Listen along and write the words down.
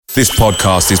This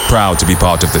podcast is proud to be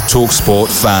part of the TalkSport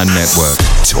Fan Network.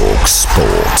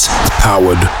 TalkSport.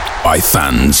 Powered by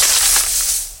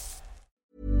fans.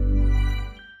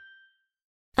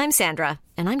 I'm Sandra,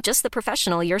 and I'm just the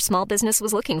professional your small business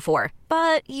was looking for.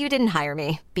 But you didn't hire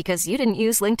me because you didn't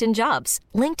use LinkedIn Jobs.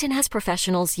 LinkedIn has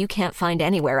professionals you can't find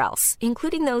anywhere else,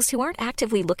 including those who aren't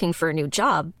actively looking for a new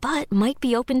job, but might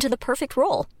be open to the perfect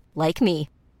role, like me.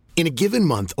 In a given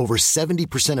month, over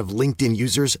 70% of LinkedIn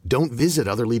users don't visit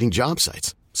other leading job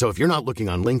sites. So if you're not looking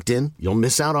on LinkedIn, you'll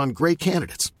miss out on great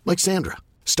candidates like Sandra.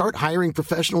 Start hiring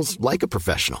professionals like a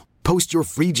professional. Post your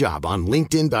free job on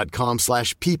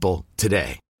linkedin.com/people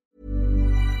today.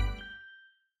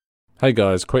 Hey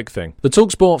guys, quick thing. The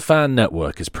TalkSport Fan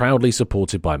Network is proudly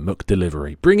supported by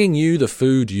McDelivery, bringing you the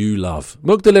food you love.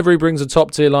 McDelivery brings a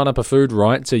top-tier lineup of food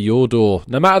right to your door.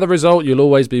 No matter the result, you'll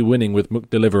always be winning with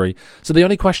McDelivery. So the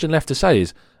only question left to say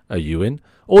is, are you in?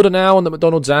 Order now on the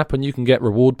McDonald's app and you can get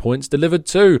reward points delivered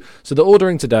too. So the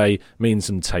ordering today means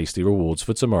some tasty rewards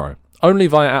for tomorrow. Only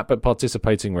via app at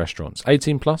participating restaurants.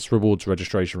 18 plus, rewards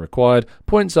registration required.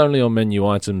 Points only on menu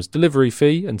items. Delivery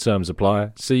fee and terms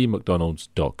apply. See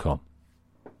mcdonalds.com.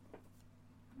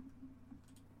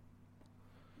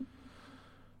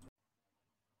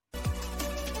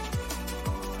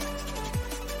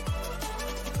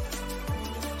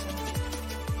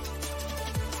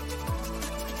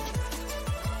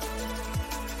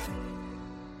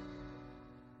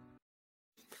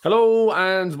 Hello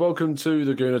and welcome to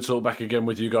the Gooner Talk, back again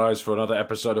with you guys for another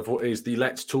episode of what is the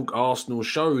Let's Talk Arsenal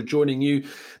show. Joining you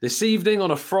this evening on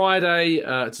a Friday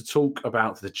to talk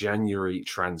about the January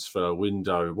transfer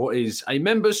window. What is a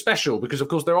members special, because of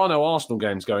course there are no Arsenal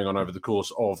games going on over the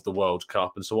course of the World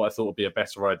Cup. And so what I thought would be a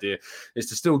better idea is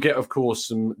to still get, of course,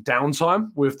 some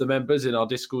downtime with the members in our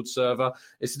Discord server.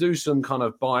 Is to do some kind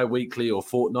of bi-weekly or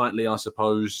fortnightly, I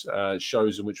suppose,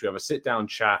 shows in which we have a sit-down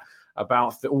chat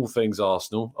about all things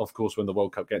Arsenal. Of course, when the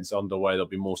World Cup gets underway, there'll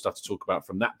be more stuff to talk about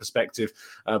from that perspective.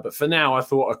 But for now, I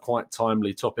thought a quite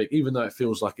timely topic, even though it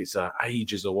feels like it's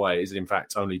ages away, is in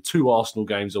fact only 2 Arsenal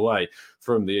games away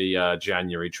from the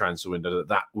January transfer window,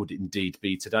 that would indeed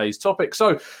be today's topic.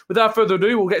 So without further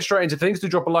ado, we'll get straight into things. Do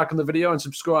drop a like on the video and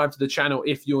subscribe to the channel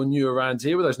if you're new around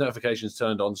here with those notifications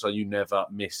turned on so you never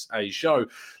miss a show.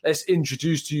 Let's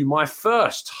introduce to you my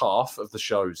first half of the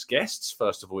show's guests.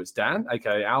 First of all, it's Dan,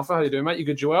 aka Alpha. How you doing, mate? You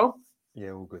good, Joel?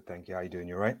 Yeah, all good, thank you. How you doing?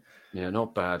 You all right? Yeah,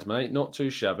 not bad, mate. Not too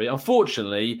shabby.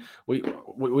 Unfortunately, we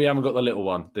haven't got the little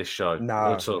one this show.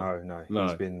 No.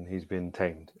 He's been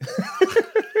tamed.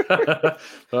 For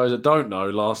those that don't know,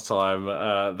 last time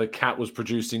the cat was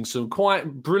producing some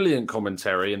quite brilliant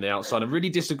commentary in the outside and really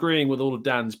disagreeing with all of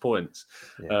Dan's points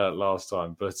last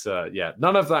time. But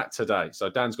none of that today.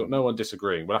 So Dan's got no one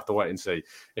disagreeing. We'll have to wait and see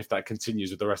if that continues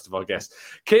with the rest of our guests.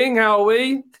 King, how are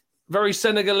we? Very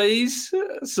Senegalese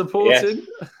supporting.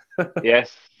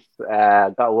 Yes.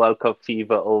 Got World Cup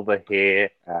fever over here.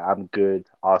 I'm good.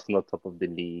 Arsenal top of the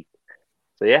league.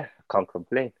 So yeah, can't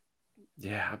complain.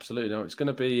 Yeah, absolutely. No, it's going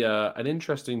to be an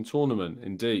interesting tournament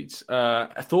indeed.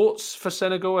 Thoughts for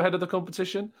Senegal ahead of the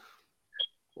competition?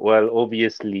 Well,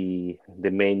 obviously,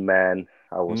 the main man,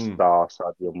 our star,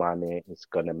 Sadio Mane, is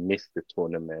going to miss the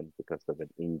tournament because of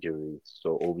an injury.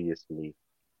 So obviously,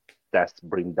 that's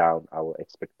bring down our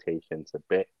expectations a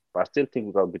bit. But I still think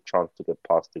we've got a good chance to get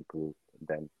past the group. And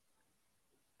then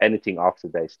anything after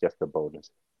that is just a bonus.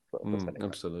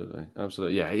 Absolutely.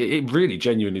 Yeah, it really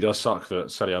genuinely does suck that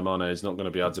Sadio Mane is not going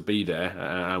to be able to be there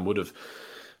and would have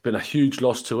been a huge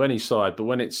loss to any side. But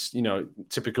when it's,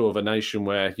 typical of a nation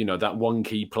where, that one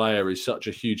key player is such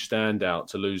a huge standout,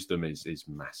 to lose them is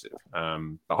massive.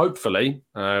 But hopefully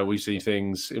we see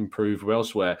things improve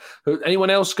elsewhere. Anyone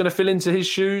else going to fill into his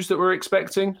shoes that we're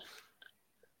expecting?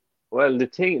 Well,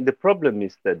 the problem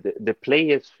is that the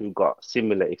players who got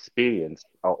similar experience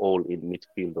are all in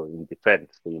midfield or in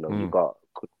defense. So, you got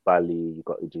Koulibaly, you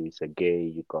got Idrissa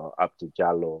Gueye, you got Abdou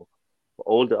Diallo.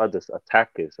 All the other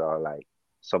attackers are like,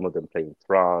 some of them play in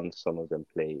France, some of them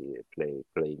play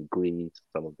in Greece,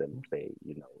 some of them play,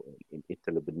 in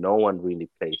Italy, but no one really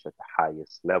plays at the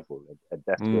highest level. And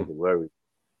that's where the worry is,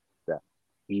 that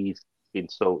he's been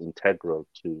so integral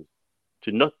to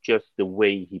not just the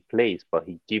way he plays, but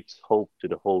he gives hope to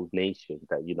the whole nation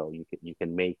that, you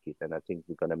can make it. And I think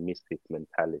we're going to miss his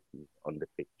mentality on the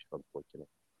pitch,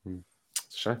 unfortunately.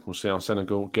 Shame. We'll see how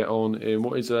Senegal get on in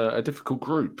what is a difficult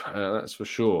group, that's for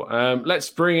sure. Let's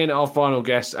bring in our final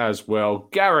guest as well.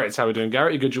 Garrett, how are we doing,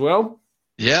 Garrett? You good, Joel?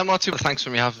 Yeah, I'm not too bad. Thanks for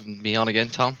having me on again,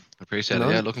 Tom. I appreciate it.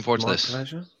 Yeah, looking forward to this.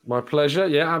 My pleasure.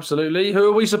 Yeah, absolutely. Who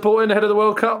are we supporting ahead of the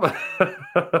World Cup?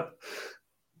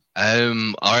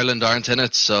 Ireland aren't in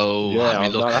it, so yeah, I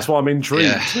mean, look, that's why I'm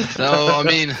intrigued. Yeah. No, I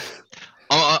mean,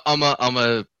 I'm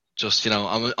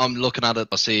looking at it.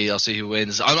 I'll see who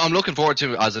wins. I'm looking forward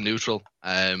to it as a neutral.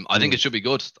 I think it should be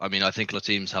good. I mean, I think the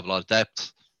teams have a lot of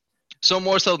depth. Some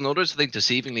more so than others. I think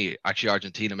deceivingly, actually,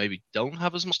 Argentina maybe don't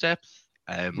have as much depth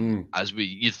as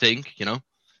you'd think, you know.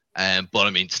 But I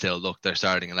mean, still, look, they're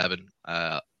starting 11.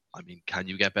 I mean, can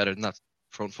you get better than that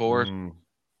front forward? I'm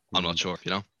not sure,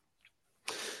 you know.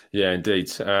 Yeah, indeed.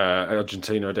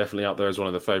 Argentina are definitely up there as one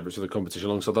of the favourites of the competition,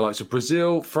 alongside the likes of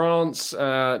Brazil, France.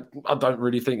 I don't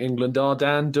really think England are,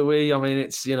 Dan, do we? I mean,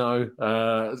 it's,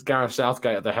 Gareth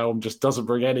Southgate at the helm just doesn't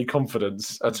bring any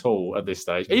confidence at all at this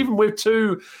stage. Even with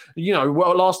two,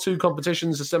 last two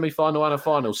competitions, a semi-final and a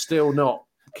final, still not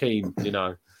keen,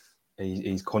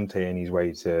 He's Conte in his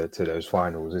way to those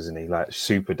finals, isn't he? Like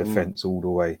super defence all the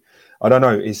way. I don't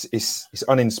know. It's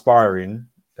uninspiring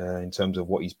in terms of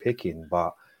what he's picking,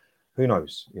 but who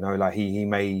knows? Like he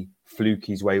may fluke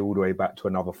his way all the way back to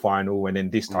another final, and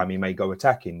then this time he may go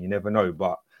attacking. You never know,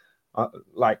 but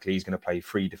likely he's going to play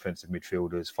 3 defensive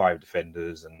midfielders, 5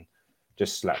 defenders, and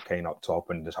just slap Kane up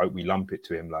top and just hope we lump it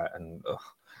to him.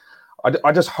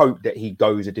 I just hope that he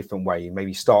goes a different way.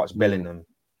 Maybe starts Bellingham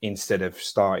instead of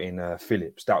starting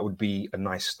Phillips. That would be a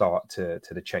nice start to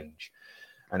the change,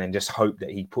 and then just hope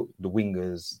that he put the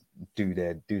wingers do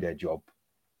their job.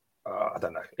 I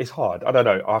don't know. It's hard. I don't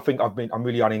know. I think I'm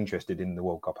really uninterested in the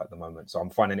World Cup at the moment, so I'm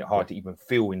finding it hard to even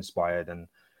feel inspired and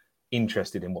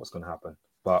interested in what's going to happen.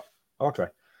 But I'll try.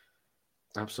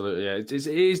 Absolutely, yeah. It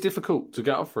is difficult to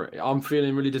get up for it. I'm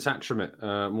feeling really detached from it,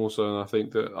 more so than I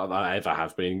think that I ever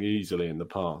have been easily in the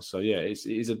past. So yeah, it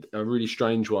is a really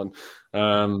strange one,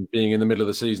 being in the middle of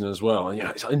the season as well. And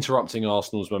it's interrupting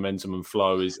Arsenal's momentum and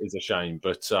flow is a shame.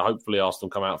 But hopefully Arsenal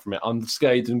come out from it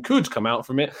unscathed and could come out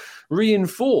from it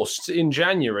reinforced in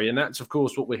January. And that's, of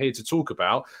course, what we're here to talk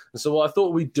about. And so what I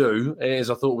thought we'd do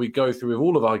is we'd go through with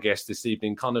all of our guests this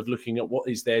evening, kind of looking at what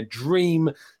is their dream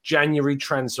January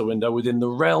transfer window within the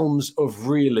realms of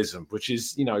realism, which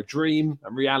is, dream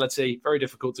and reality. Very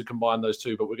difficult to combine those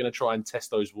two, but we're going to try and test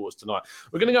those waters tonight.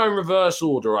 We're going to go in reverse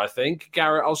order, I think.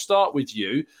 Garrett, I'll start with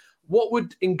you. What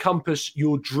would encompass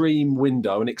your dream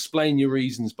window, and explain your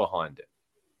reasons behind it?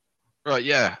 Right,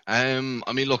 yeah. I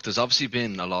mean, look, there's obviously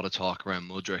been a lot of talk around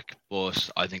Mudryk, but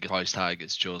I think the price tag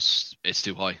is it's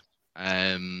too high.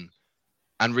 And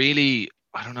really,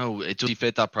 I don't know, it doesn't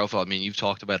fit that profile. I mean, you've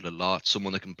talked about it a lot.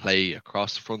 Someone that can play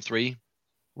across the front three.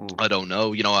 I don't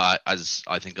know. As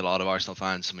I think a lot of Arsenal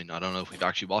fans, I mean, I don't know if we've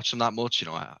actually watched them that much.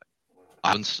 I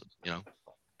haven't,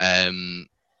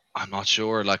 I'm not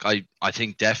sure. Like, I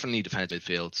think definitely defensive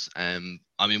midfields.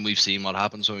 I mean, we've seen what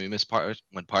happens when we miss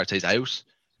when Partey's out.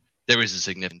 There is a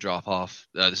significant drop off.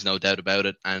 There's no doubt about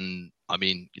it. And I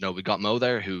mean, we got Mo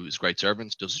there, who is a great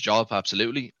servant, does his job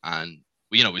absolutely, and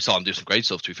we saw him do some great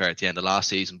stuff, to be fair, at the end of last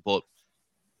season. But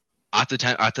at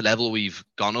the level we've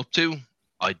gone up to,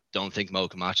 I don't think Mo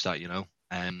can match that,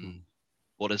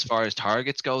 But as far as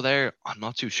targets go there, I'm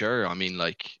not too sure. I mean,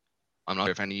 I'm not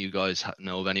sure if any of you guys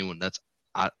know of anyone that's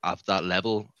at that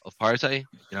level of Partey.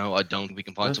 I don't think we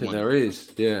can find someone. There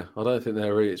is. Yeah, I don't think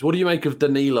there is. What do you make of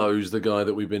Danilo's, the guy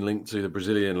that we've been linked to, the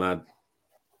Brazilian lad?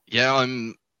 Yeah,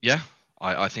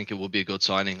 I think it would be a good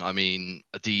signing. I mean,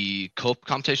 the cup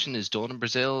competition is done in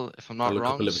Brazil, if I'm not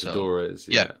wrong. Libertadores,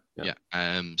 yeah.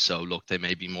 So look, they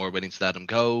may be more willing to let him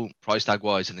go. Price tag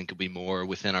wise, I think it'll be more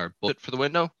within our budget for the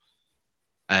window.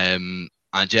 And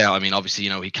yeah, I mean, obviously,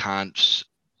 he can't.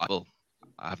 I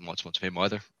haven't watched much of him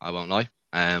either, I won't lie.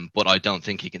 But I don't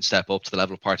think he can step up to the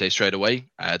level of Partey straight away.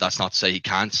 That's not to say he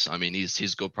can't. I mean, he's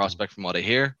a good prospect from what I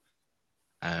hear.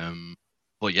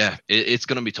 But yeah, it's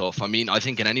going to be tough. I mean, I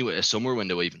think in a summer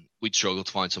window even, we'd struggle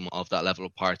to find someone of that level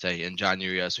of Partey. In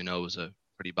January, as we know, was a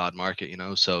pretty bad market,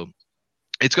 So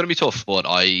it's going to be tough. But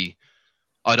I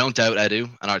don't doubt Edu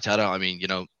and Arteta. I mean,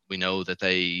 we know that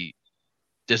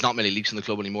there's not many leaks in the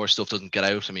club anymore. Stuff doesn't get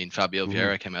out. I mean, Fabio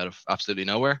Vieira came out of absolutely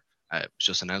nowhere. It was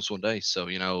just announced one day. So,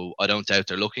 I don't doubt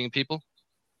they're looking at people.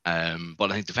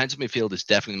 But I think defensive midfield is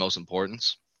definitely the most important.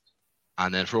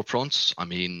 And then for up front, I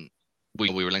mean, we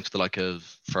were linked to the like of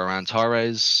Ferran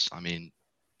Torres. I mean,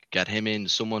 get him in.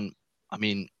 Someone, I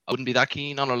mean, I wouldn't be that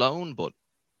keen on a loan, but,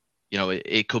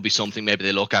 it could be something maybe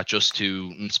they look at just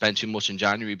to spend too much in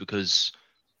January, because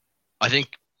I think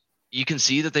you can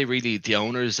see that the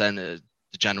owners and the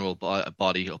general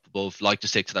body up above like to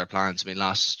stick to their plans. I mean,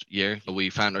 last year we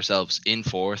found ourselves in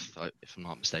 4th, if I'm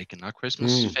not mistaken, at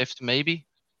Christmas, 5th maybe.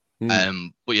 But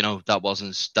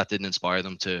that didn't inspire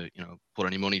them to put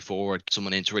any money forward,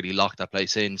 someone in to really lock that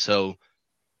place in. So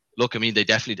look, I mean, they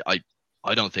definitely,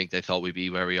 I don't think they thought we'd be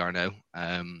where we are now.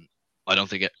 I don't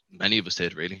think many of us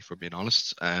did, really, for being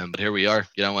honest. But here we are,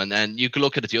 and then you could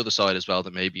look at it the other side as well,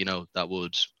 that maybe, that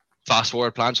would fast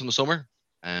forward plans from the summer.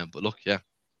 But look,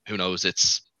 who knows?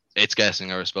 It's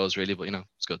guessing, I suppose, really. But,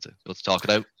 it's good to talk it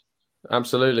out.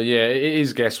 Absolutely, yeah. It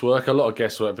is guesswork, a lot of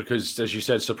guesswork, because, as you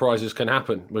said, surprises can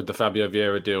happen with the Fabio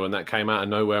Vieira deal, and that came out of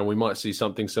nowhere, and we might see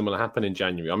something similar happen in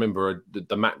January. I remember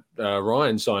the Matt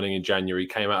Ryan signing in January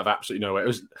came out of absolutely nowhere. It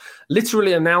was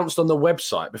literally announced on the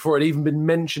website before it even been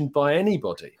mentioned by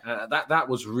anybody. That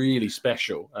was really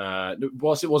special.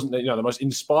 Whilst it wasn't the most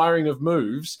inspiring of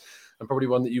moves, and probably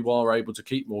one that you are able to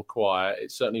keep more quiet,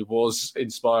 it certainly was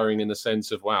inspiring in the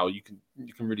sense of, wow, you can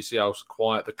really see how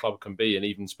quiet the club can be, and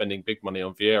even spending big money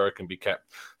on Vieira can be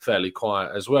kept fairly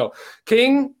quiet as well.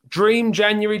 King, dream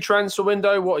January transfer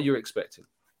window, what are you expecting?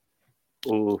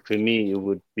 Oh, for me, it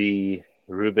would be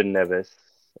Ruben Neves.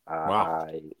 Wow.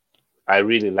 I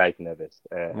really like Neves,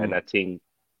 and I think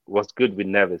what's good with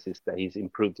Neves is that he's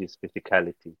improved his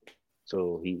physicality.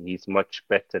 So he's much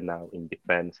better now in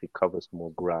defense. He covers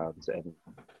more grounds, and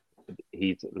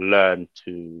he's learned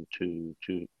to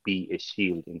be a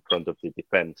shield in front of the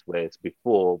defense. Whereas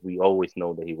before, we always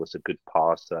know that he was a good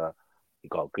passer. He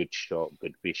got a good shot,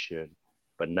 good vision.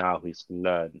 But now he's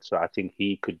learned. So I think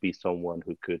he could be someone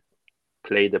who could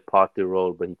play the Partey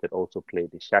role, but he could also play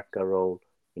the Xhaka role.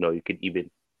 You could even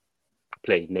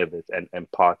play Neves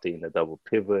and Partey in a double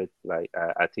pivot.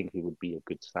 I think he would be a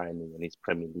good signing, and he's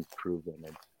Premier League proven.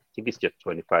 And I think he's just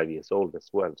 25 years old as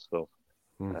well. So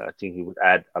I think he would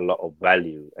add a lot of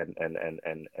value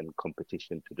and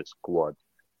competition to the squad.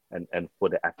 And for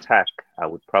the attack, I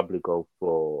would probably go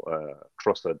for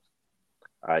Trossard.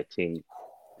 I think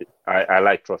I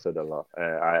like Trossard a lot.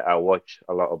 I watch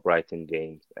a lot of Brighton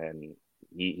games, and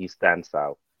he stands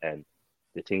out. And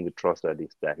the thing with Trossard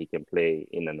is that he can play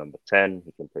in a number 10,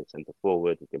 he can play centre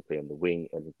forward, he can play on the wing,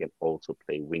 and he can also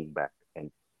play wing back. And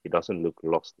he doesn't look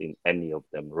lost in any of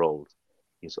them roles.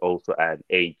 He's also at an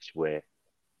age where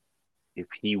if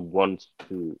he wants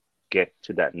to get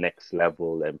to that next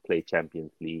level and play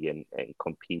Champions League and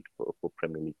compete for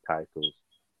Premier League titles,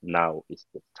 now is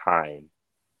the time.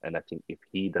 And I think if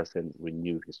he doesn't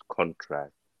renew his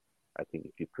contract, I think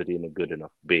if you put in a good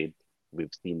enough bid,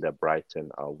 we've seen that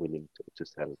Brighton are willing to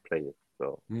sell players.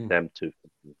 So them two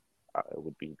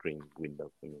would be a dream window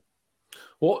for me.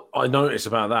 What I notice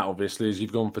about that, obviously, is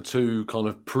you've gone for two kind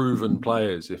of proven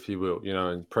players, if you will,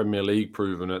 and Premier League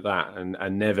proven at that. And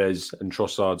Neves and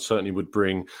Trossard certainly would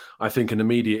bring, I think, an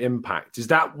immediate impact. Is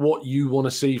that what you want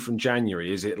to see from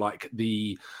January? Is it like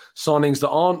the signings that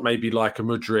aren't maybe like a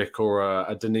Mudryk or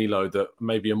a Danilo, that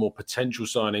maybe are more potential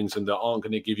signings and that aren't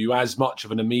going to give you as much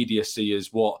of an immediacy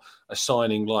as what a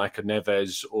signing like a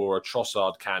Neves or a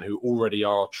Trossard can, who already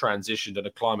are transitioned and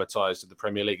acclimatized to the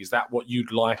Premier League? Is that what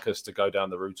you'd like us to go down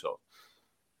the route of?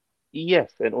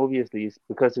 Yes, and obviously it's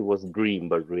because it was dream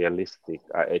but realistic.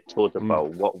 I thought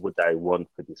about what would I want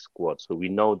for this squad. So we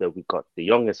know that we got the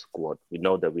youngest squad. We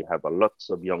know that we have lots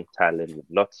of young talent with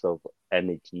lots of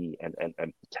energy and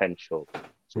potential.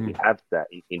 So we have that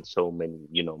in so many,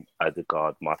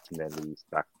 Odegaard, Martinelli,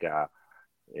 Saka,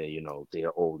 they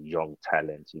are all young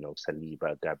talents,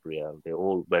 Saliba, Gabriel, they're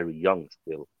all very young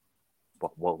still.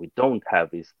 But what we don't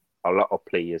have is a lot of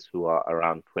players who are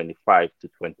around 25 to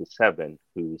 27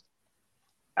 who's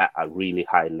at a really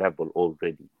high level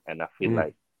already. And I feel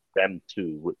like them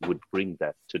too would bring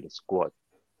that to the squad.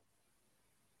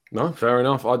 No, fair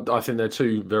enough. I think they're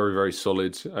two very, very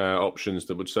solid options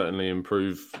that would certainly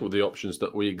improve all the options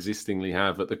that we existingly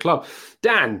have at the club.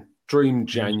 Dan, dream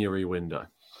January window.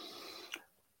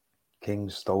 King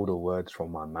stole the words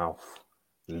from my mouth.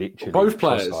 Literally. Both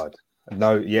players. Trossard.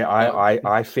 No, yeah,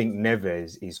 I think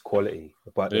Neves is quality.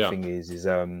 But the thing is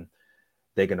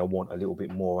they're going to want a little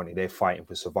bit more on it. They're fighting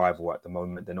for survival at the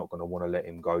moment. They're not going to want to let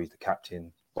him go. He's the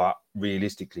captain. But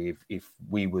realistically, if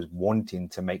we was wanting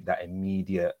to make that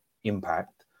immediate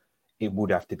impact, it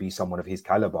would have to be someone of his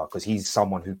caliber, because he's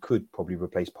someone who could probably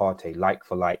replace Partey like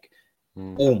for like,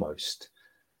 almost,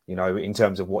 in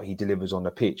terms of what he delivers on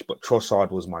the pitch. But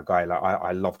Trossard was my guy. Like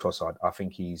I love Trossard. I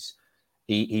think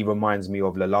he reminds me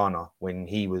of Lallana when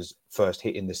he was first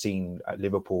hitting the scene at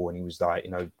Liverpool, and he was like,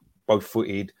 both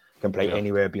footed, can play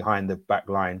anywhere behind the back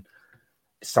line.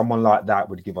 Someone like that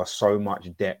would give us so much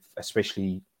depth,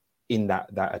 especially in that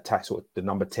attack, sort of the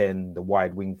number 10, the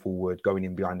wide wing forward, going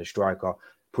in behind the striker,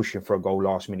 pushing for a goal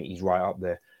last minute. He's right up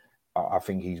there. I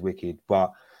think he's wicked.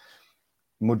 But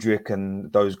Mudryk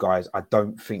and those guys, I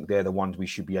don't think they're the ones we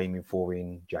should be aiming for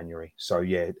in January. So,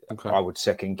 I would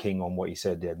second King on what he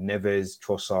said there. Neves,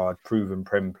 Trossard, proven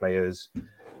Prem players.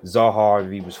 Zaha,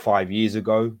 if he was 5 years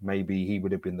ago, maybe he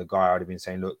would have been the guy I'd have been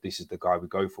saying, look, this is the guy we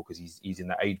go for because he's in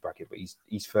the age bracket, but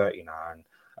he's 30 now. And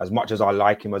as much as I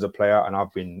like him as a player, and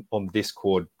I've been on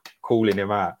Discord calling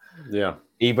him out,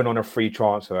 even on a free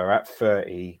transfer at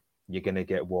 30, you're going to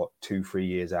get 2-3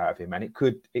 years out of him. And it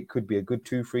could be a good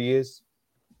 2-3 years.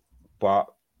 But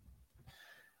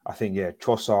I think,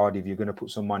 Trossard, if you're going to put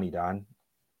some money down,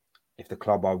 if the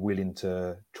club are willing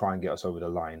to try and get us over the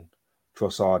line,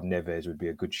 Trossard, Neves would be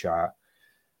a good shout.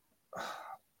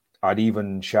 I'd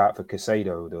even shout for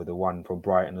Caicedo, the one from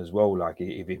Brighton as well. Like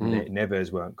if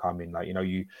Neves weren't coming,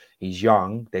 he's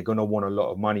young. They're going to want a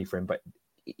lot of money for him, but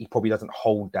he probably doesn't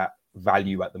hold that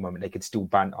value at the moment. They could still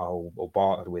banter or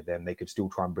barter with them. They could still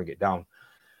try and bring it down.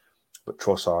 But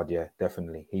Trossard,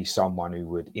 definitely. He's someone who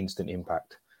would instant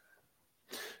impact.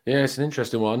 Yeah, it's an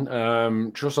interesting one.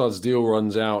 Trossard's deal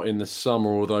runs out in the summer,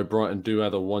 although Brighton do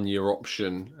have a 1-year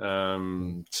option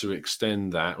to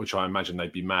extend that, which I imagine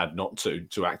they'd be mad not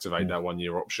to activate that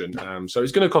 1-year option. So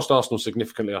it's going to cost Arsenal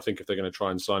significantly, I think, if they're going to try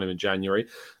and sign him in January.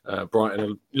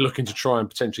 Brighton are looking to try and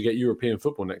potentially get European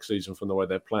football next season from the way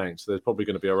they're playing. So there's probably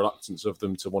going to be a reluctance of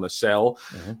them to want to sell.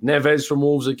 Neves from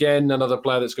Wolves, again, another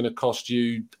player that's going to cost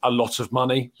you a lot of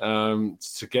money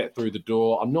to get through the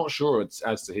door. I'm not sure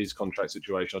as to his contract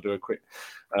situation. I'll do a quick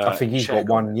I think he's got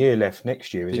 1 year left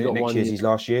next year. Is it? Next year's his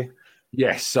last year?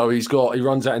 Yes. So he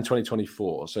runs out in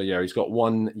 2024. So he's got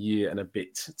 1 year and a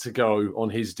bit to go on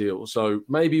his deal. So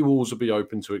maybe Wolves will be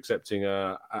open to accepting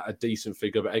a decent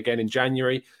figure. But again, in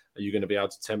January, are you going to be able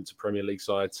to tempt a Premier League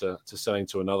side to selling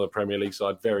to another Premier League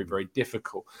side? Very, very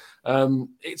difficult.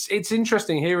 It's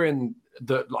interesting hearing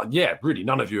that, really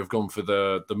none of you have gone for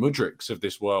the Mudryks of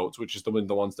this world, which is the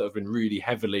ones that have been really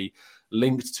heavily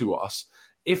linked to us.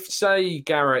 If, say,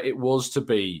 Garrett, it was to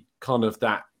be kind of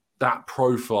that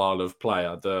profile of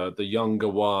player, the younger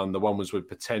one, the one was with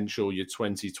potential, your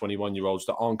 20, 21-year-olds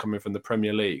that aren't coming from the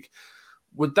Premier League,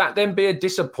 would that then be a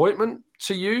disappointment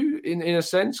to you in a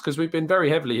sense? Because we've been very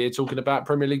heavily here talking about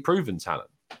Premier League proven talent.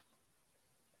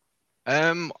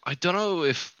 I don't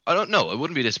know. I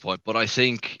wouldn't be disappointed, but I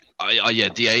think,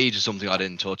 the age is something I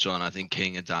didn't touch on. I think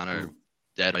King and Dan are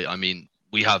dead. I mean,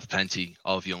 we have plenty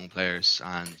of young players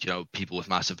and, people with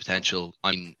massive potential.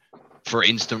 I mean, for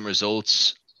instant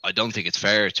results, I don't think it's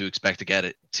fair to expect to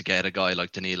get a guy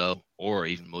like Danilo or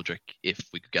even Mudryk if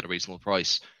we could get a reasonable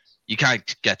price. You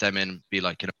can't get them in and be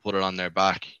like, put it on their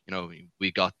back.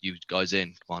 We got you guys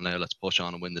in. Come on now, let's push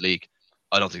on and win the league.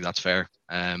 I don't think that's fair.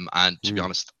 And to be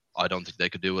honest, I don't think they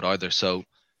could do it either. So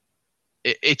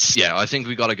I think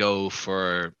we got to go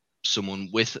for someone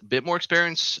with a bit more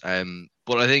experience.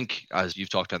 But I think, as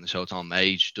you've talked about on the show, Tom,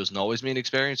 age doesn't always mean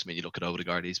experience. I mean, you look at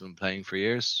Odegaard, he's been playing for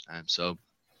years. So,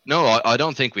 no, I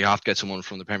don't think we have to get someone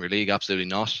from the Premier League. Absolutely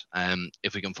not.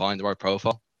 If we can find the right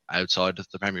profile outside of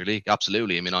the Premier League,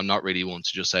 absolutely. I mean, I'm not really one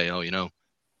to just say, all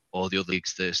the other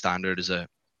leagues, the standard is a,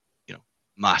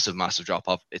 massive, massive drop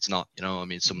off. It's not, I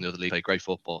mean, some of the other leagues play great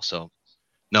football. So,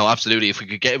 no, absolutely. If we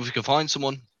could find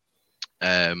someone,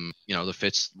 that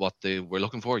fits what they were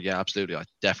looking for, absolutely. I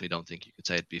definitely don't think you could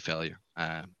say it'd be a failure.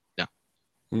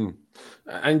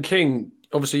 And King,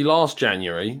 obviously last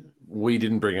January, we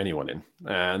didn't bring anyone in.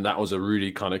 And that was a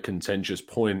really kind of contentious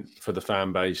point for the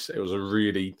fan base. It was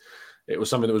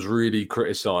something that was really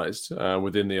criticised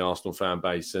within the Arsenal fan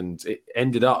base. And it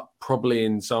ended up probably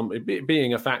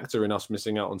being a factor in us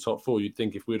missing out on top four. You'd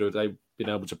think if we'd have been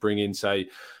able to bring in, say,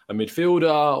 a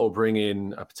midfielder or bring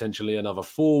in potentially another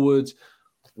forward,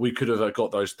 we could have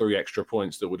got those 3 extra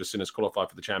points that would have seen us qualify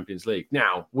for the Champions League.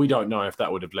 Now, we don't know if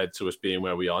that would have led to us being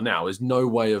where we are now. There's no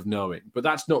way of knowing. But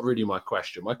that's not really my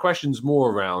question. My question's more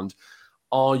around,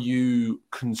 are you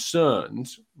concerned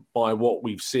by what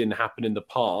we've seen happen in the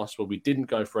past where we didn't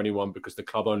go for anyone because the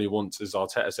club only wants, as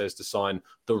Arteta says, to sign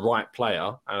the right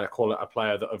player and a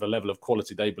player that of a level of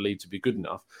quality they believe to be good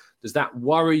enough? Does that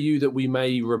worry you that we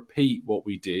may repeat what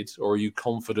we did, or are you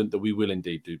confident that we will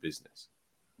indeed do business?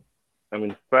 I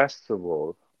mean, first of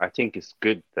all, I think it's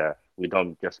good that we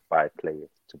don't just buy players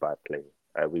to buy players.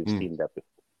 We've seen that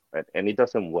before, right? And it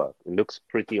doesn't work. It looks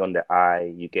pretty on the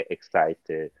eye. You get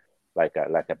excited, like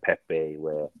a Pepe,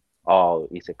 where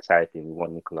it's exciting. We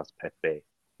want Nicolas Pepe.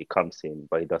 He comes in,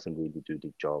 but he doesn't really do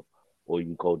the job. Or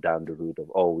you go down the route of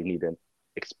we need an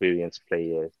experienced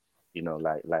player,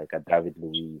 like a David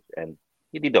Luiz, and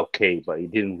he did okay, but he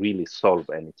didn't really solve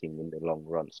anything in the long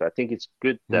run. So I think it's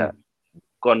good that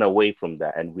gone away from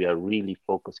that, and we are really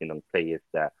focusing on players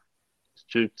that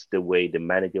suits the way the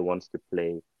manager wants to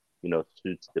play,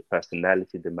 suits the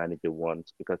personality the manager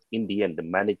wants, because in the end, the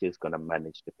manager is going to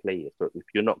manage the player. So if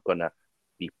you're not going to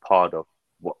be part of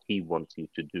what he wants you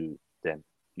to do, then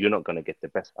you're not going to get the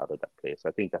best out of that player. So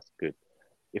I think that's good.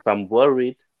 If I'm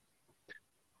worried,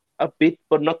 a bit,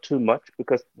 but not too much,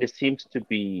 because there seems to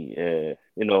be,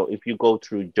 if you go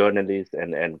through journalists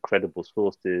and credible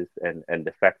sources, and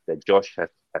the fact that Josh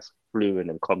has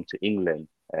flown and come to England,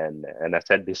 and I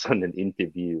said this on an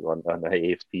interview on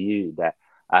AFTU, that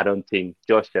I don't think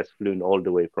Josh has flown all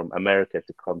the way from America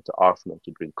to come to Arsenal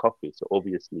to drink coffee. So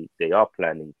obviously they are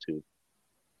planning to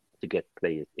get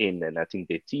players in, and I think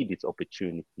they see this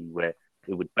opportunity where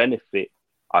it would benefit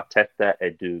Arteta,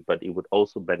 Edu, but it would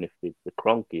also benefit the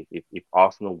Kroenke if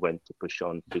Arsenal went to push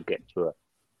on to get to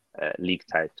a league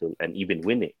title and even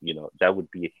win it. That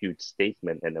would be a huge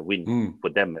statement and a win for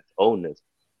them as owners,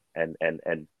 and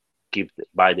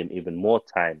buy them even more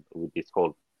time with this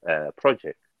whole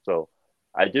project. So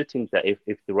I do think that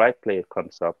if the right player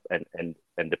comes up and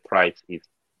the price is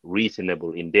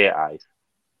reasonable in their eyes,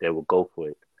 they will go for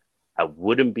it. I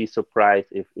wouldn't be surprised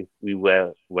if we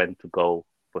went to go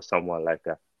for someone like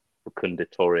a Facundo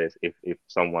Torres, if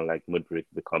someone like Mudryk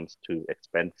becomes too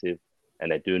expensive.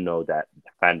 And I do know that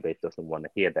the fan base doesn't want to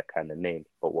hear that kind of name.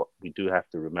 But what we do have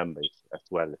to remember is, as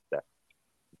well, is that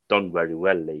it's done very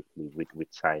well lately with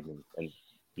signings. And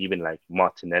even like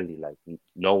Martinelli, like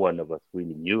no one of us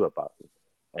really knew about him.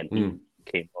 And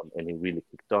he came on and he really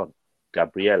kicked on.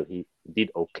 Gabriel, he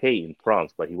did okay in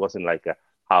France, but he wasn't like a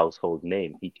household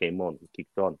name. He came on, he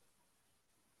kicked on.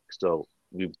 So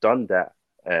we've done that.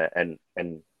 And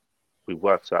we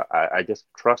work. So I just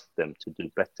trust them to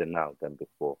do better now than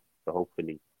before. So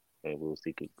hopefully we'll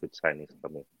see good signings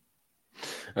coming.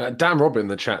 Dan Robin in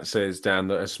the chat says, Dan,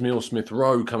 that Emile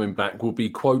Smith-Rowe coming back will be,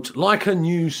 quote, like a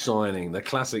new signing, the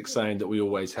classic saying that we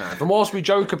always have. And whilst we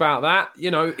joke about that,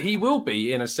 he will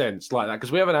be, in a sense, like that,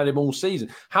 because we haven't had him all season.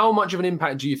 How much of an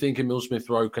impact do you think Emile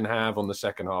Smith-Rowe can have on the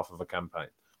second half of a campaign?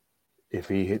 If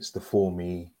he hits the form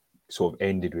he sort of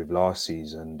ended with last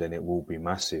season, then it will be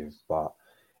massive. But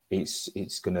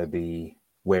it's going to be,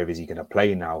 where is he going to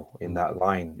play now in that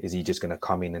line? Is he just going to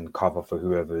come in and cover for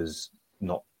whoever's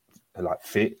not like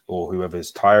fit or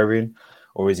whoever's tiring?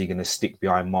 Or is he going to stick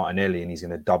behind Martinelli and he's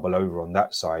going to double over on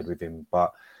that side with him?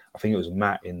 But I think it was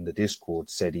Matt in the Discord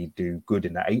said he'd do good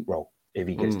in that 8 role if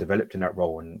he gets developed in that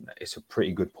role. And it's a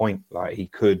pretty good point. Like, he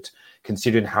could,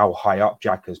 considering how high up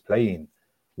Xhaka's playing,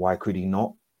 why could he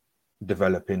not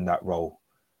develop in that role?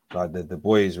 Like, the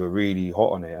boys were really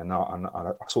hot on it, and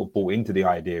I sort of bought into the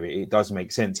idea. It does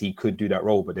make sense. He could do that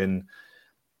role, but then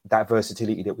that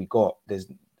versatility that we got,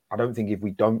 I don't think if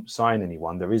we don't sign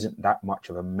anyone, there isn't that much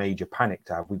of a major panic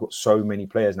to have. We've got so many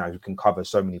players now who can cover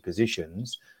so many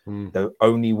positions. The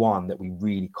only one that we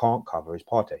really can't cover is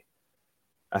Partey.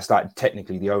 That's like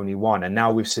technically the only one. And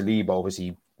now with Saliba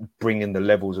obviously bringing the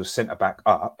levels of centre-back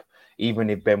up, even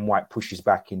if Ben White pushes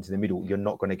back into the middle, you're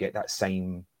not going to get that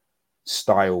same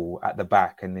style at the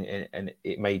back, and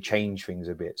it may change things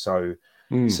a bit. So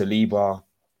Saliba,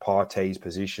 Partey's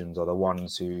positions are the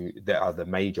ones that are the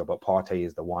major, but Partey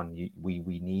is the one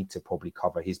we need to probably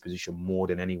cover his position more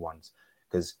than anyone's,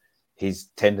 because his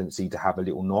tendency to have a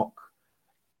little knock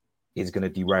is going to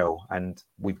derail. And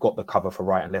we've got the cover for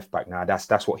right and left back now.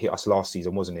 That's what hit us last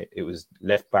season, wasn't it? It was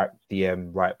left back, DM,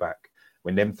 right back.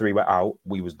 When them 3 were out,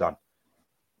 we was done.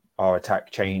 Our attack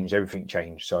changed, everything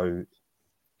changed. So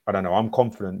I don't know. I'm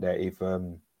confident that if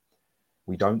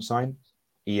we don't sign,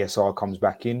 ESR comes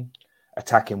back in,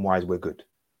 attacking wise, we're good.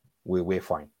 We're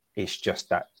fine. It's just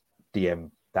that DM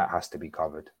that has to be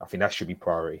covered. I think that should be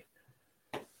priority.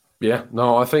 Yeah,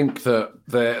 no, I think that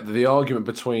the argument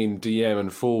between DM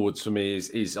and forwards for me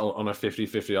is on a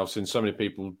 50-50. I've seen so many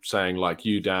people saying, like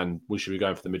you, Dan, we should be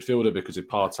going for the midfielder because if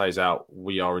Partey's out,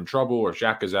 we are in trouble, or if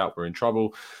Xhaka's out, we're in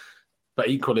trouble. But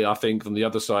equally, I think on the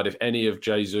other side, if any of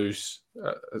Jesus,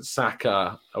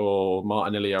 Saka or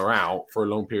Martinelli are out for a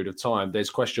long period of time, there's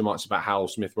question marks about how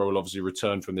Smith-Rowe will obviously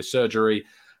return from this surgery.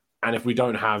 And if we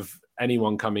don't have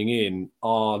anyone coming in,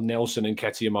 are Nelson and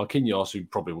Nketiah Marquinhos, who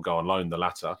probably will go on loan, the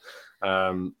latter,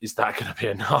 is that going to be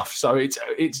enough? So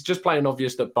it's just plain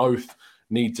obvious that both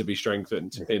need to be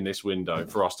strengthened in this window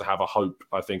for us to have a hope,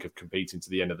 I think, of competing to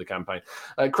the end of the campaign.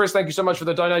 Chris, thank you so much for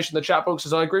the donation in the chat box.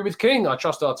 As I agree with King, I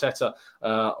trust Arteta,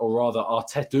 or rather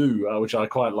Artetu, which I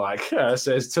quite like,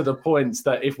 says to the point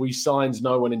that if we signed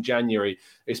no one in January,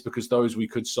 it's because those we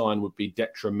could sign would be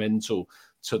detrimental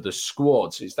to the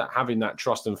squad. It's that having that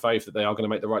trust and faith that they are going to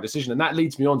make the right decision. And that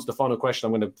leads me on to the final question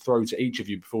I'm going to throw to each of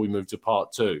you before we move to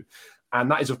part 2. And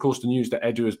that is, of course, the news that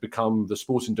Edu has become the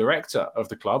sporting director of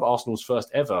the club, Arsenal's first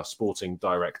ever sporting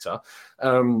director.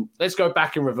 Let's go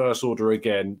back in reverse order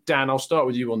again. Dan, I'll start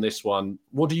with you on this one.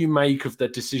 What do you make of the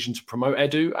decision to promote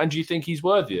Edu, and do you think he's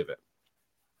worthy of it?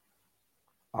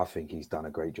 I think he's done a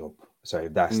great job. So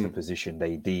if that's the position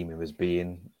they deem him as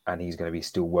being, and he's going to be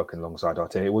still working alongside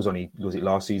Arteta. Was it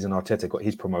last season Arteta got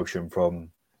his promotion from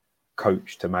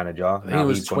coach to manager? I think it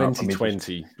was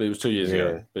 2020, but it was 2 years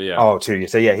ago. But yeah. Oh, 2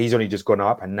 years. So yeah, he's only just gone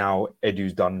up, and now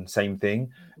Edu's done same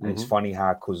thing. And it's funny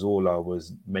how Cazorla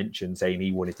was mentioned saying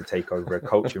he wanted to take over a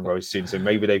coaching role soon. So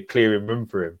maybe they're clearing room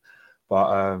for him. But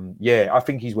I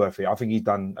think he's worth it. I think he's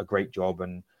done a great job,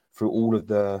 and through all of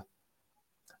the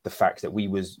fact that we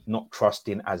was not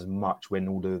trusting as much when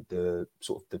all the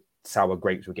sort of the sour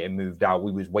grapes were getting moved out,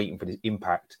 we was waiting for this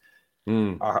impact.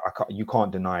 You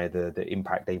can't deny the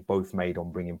impact they both made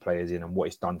on bringing players in and what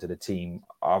it's done to the team.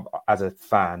 As a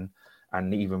fan,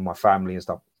 and even my family and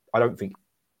stuff, I don't think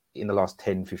in the last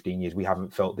 10, 15 years we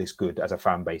haven't felt this good as a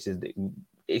fan base.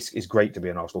 It's great to be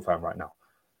an Arsenal fan right now.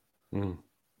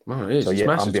 Well, it is. So, it's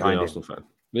massive I'm behind to be an Arsenal fan.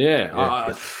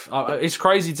 Yeah. It's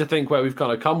crazy to think where we've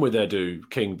kind of come with Edu,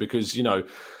 King, because,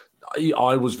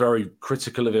 I was very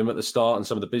critical of him at the start and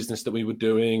some of the business that we were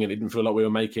doing, and it didn't feel like we were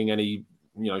making any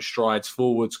strides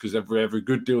forwards, because every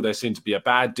good deal there seemed to be a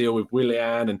bad deal with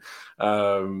Willian,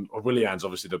 and Willian's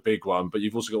obviously the big one, but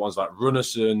you've also got ones like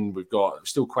Runarsson. We've got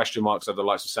still question marks over the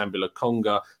likes of Sambi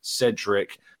Lokonga,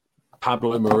 Cedric,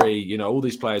 Pablo Marie. All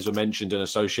these players were mentioned and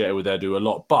associated with Edu a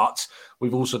lot, but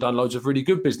we've also done loads of really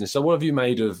good business. So what have you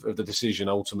made of the decision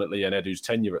ultimately and Edu's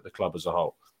tenure at the club as a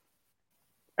whole?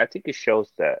 I think it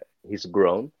shows that he's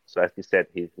grown. So as you said,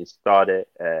 he started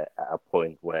at a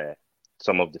point where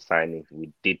some of the signings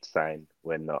we did sign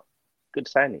were not good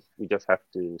signings. We just have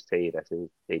to say it as if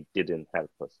they didn't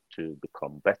help us to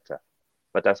become better.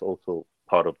 But that's also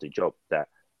part of the job, that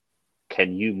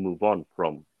can you move on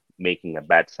from making a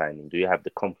bad signing? Do you have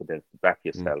the confidence to back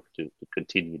yourself to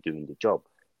continue doing the job?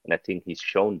 And I think he's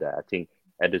shown that. I think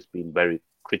Edu's been very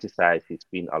criticized. He's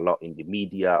been a lot in the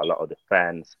media. A lot of the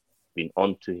fans been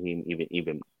onto him,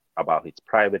 even about his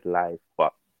private life.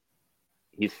 But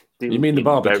he's still. You mean the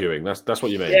barbecuing? That's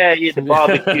what you mean? Yeah, the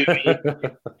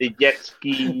barbecuing, the jet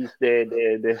skis,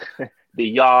 the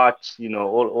yachts.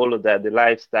 All of that, the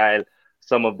lifestyle.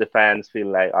 Some of the fans feel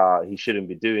like, he shouldn't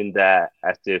be doing that,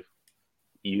 as if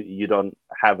you don't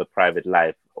have a private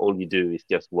life. All you do is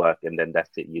just work, and then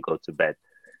that's it. You go to bed.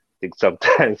 I think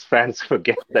sometimes fans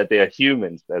forget that they are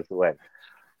humans as well.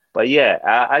 But yeah,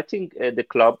 I think the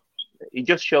club, it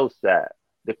just shows that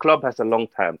the club has a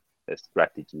long-term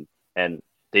strategy, and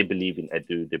they believe in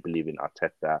Edu, they believe in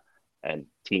Arteta, and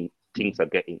things are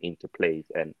getting into place.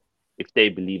 And if they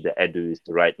believe that Edu is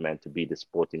the right man to be the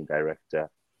sporting director,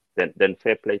 then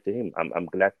fair play to him. I'm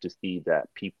glad to see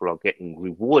that people are getting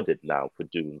rewarded now for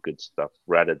doing good stuff,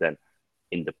 rather than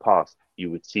in the past,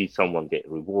 you would see someone get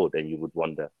rewarded and you would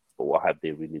wonder, but what have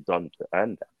they really done to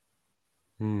earn that?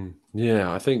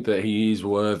 Yeah, I think that he is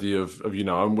worthy of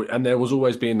and there was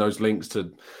always been those links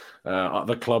to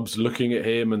other clubs looking at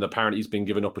him, and apparently he's been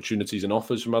given opportunities and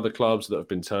offers from other clubs that have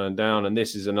been turned down. And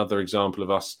this is another example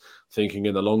of us thinking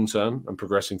in the long term and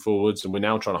progressing forwards. And we're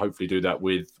now trying to hopefully do that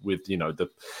with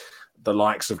the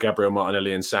likes of Gabriel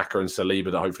Martinelli and Saka and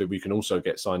Saliba, that hopefully we can also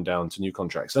get signed down to new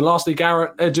contracts. And lastly,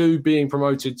 Gareth, Edu being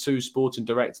promoted to sporting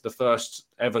director, the first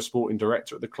ever sporting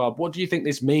director at the club. What do you think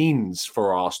this means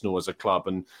for Arsenal as a club,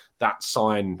 and that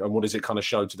sign, and what does it kind of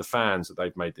show to the fans that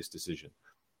they've made this decision?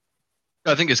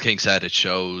 I think, as King said, it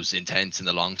shows intent in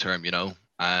the long term,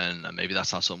 and maybe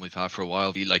that's not something we've had for a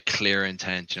while. Like clear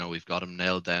intent, we've got him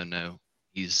nailed down now.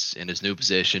 He's in his new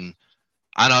position.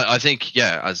 And I think,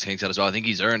 as King said as well, I think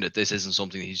he's earned it. This isn't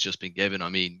something he's just been given. I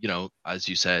mean, as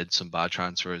you said, some bad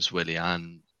transfers,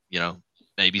 Willian,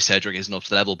 maybe Cedric isn't up to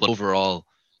the level, but overall,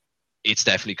 it's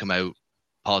definitely come out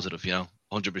positive,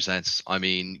 100%. I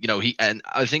mean, and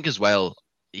I think as well,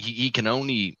 he can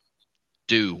only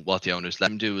do what the owners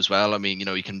let him do as well. I mean,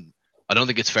 I don't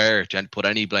think it's fair to put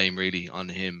any blame really on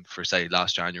him for, say,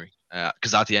 last January,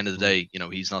 because at the end of the day,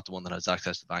 he's not the one that has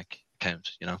access to the bank account,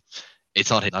 It's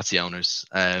not him, that's the owners.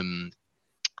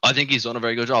 I think he's done a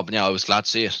very good job, and I was glad to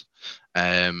see it.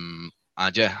 And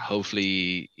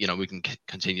hopefully, we can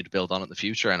continue to build on it in the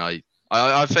future. And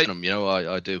I faith in him,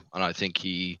 I do. And I think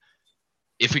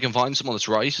if we can find someone that's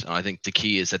right, and I think the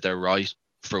key is that they're right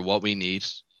for what we need,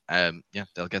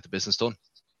 they'll get the business done.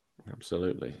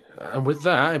 Absolutely. And with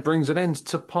that, it brings an end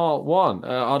to part one.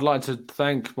 I'd like to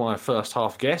thank my first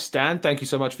half guest, Dan. Thank you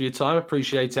so much for your time.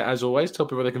 Appreciate it as always. Tell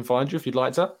people where they can find you if you'd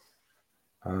like to.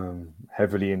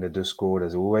 Heavily in the Discord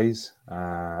as always,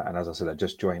 and as I said, I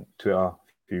just joined Twitter a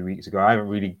few weeks ago. I haven't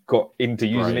really got into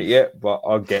using it yet, but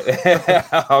I'll get there.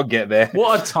 I'll get there.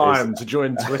 What a time to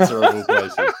join Twitter of all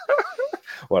places.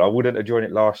 Well, I wouldn't have joined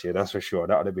it last year, that's for sure.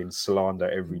 That would have been slander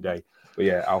every day. But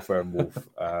yeah, Alpha and Wolf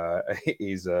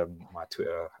is my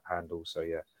Twitter handle. So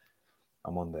yeah,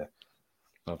 I'm on there.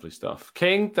 Lovely stuff.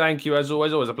 King, thank you as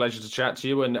always. Always a pleasure to chat to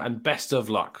you, and best of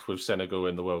luck with Senegal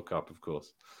in the World Cup, of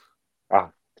course.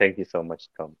 Thank you so much,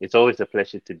 Tom. It's always a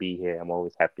pleasure to be here. I'm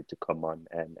always happy to come on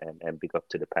and big up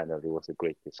to the panel. It was a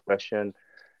great discussion.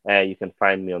 You can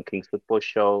find me on King's Football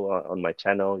Show on my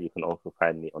channel. You can also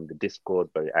find me on the Discord,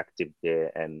 very active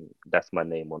there, and that's my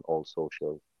name on all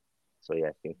socials. So yeah,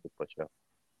 King's Football Show.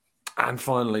 And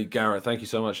finally, Garrett, thank you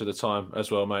so much for the time as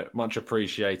well, mate. Much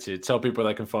appreciated. Tell people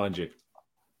they can find you.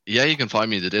 Yeah, you can find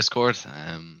me in the Discord.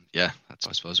 Yeah, that's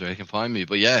I suppose where you can find me.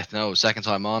 But yeah, no, second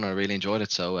time on, I really enjoyed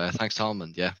it. So thanks, Tom,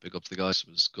 and yeah, big up to the guys.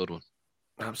 It was a good one.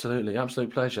 Absolutely,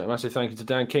 absolute pleasure. Massive thank you to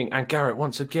Dan King and Garrett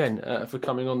once again for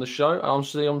coming on the show.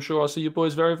 I'm sure I'll see you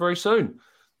boys very, very soon.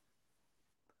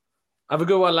 Have a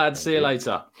good one, lads. See you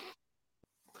later.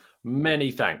 Many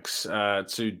thanks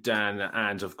to Dan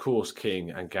and, of course,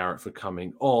 King and Garrett for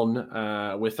coming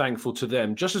on. We're thankful to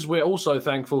them, just as we're also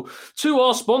thankful to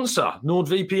our sponsor,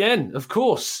 NordVPN, of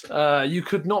course. You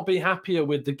could not be happier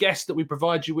with the guests that we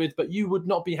provide you with, but you would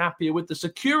not be happier with the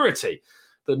security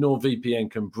that NordVPN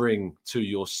can bring to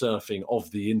your surfing of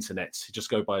the internet.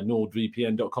 Just go by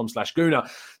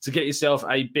nordvpn.com/Gooner to get yourself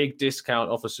a big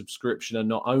discount off a subscription. And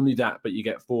not only that, but you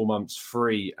get 4 months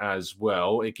free as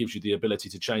well. It gives you the ability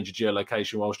to change your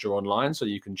geolocation whilst you're online. So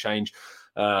you can change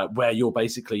where you're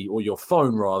basically, or your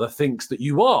phone rather, thinks that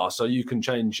you are. So you can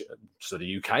change to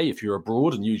the UK if you're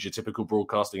abroad and use your typical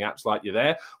broadcasting apps like you're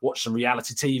there. Watch some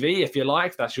reality TV if you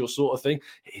like. That's your sort of thing.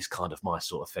 It is kind of my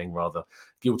sort of thing, rather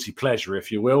guilty pleasure,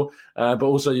 if you will. But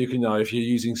also you can know if you're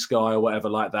using Sky or whatever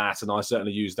like that. And I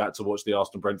certainly used that to watch the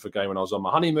Arsenal-Brentford game when I was on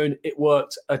my honeymoon. It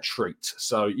worked a treat.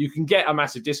 So you can get a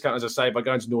massive discount, as I say, by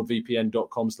going to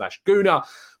nordvpn.com/Gooner.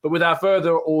 But without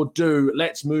further ado,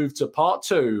 let's move to part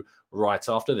 2 right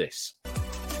after this.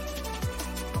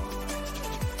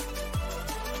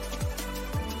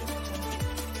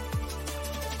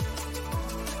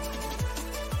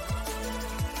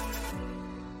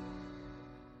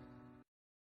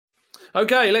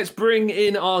 Okay, let's bring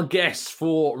in our guests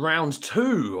for round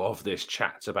 2 of this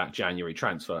chat about January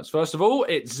transfers. First of all,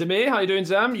 it's Zamir. How you doing,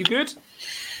 Zam? You good?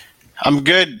 I'm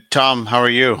good, Tom. How are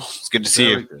you? It's good to see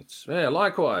you. Good. Yeah,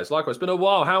 likewise. It's been a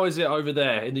while. How is it over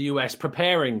there in the US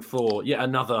preparing for yet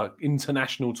another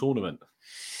international tournament?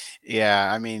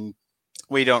 Yeah, I mean,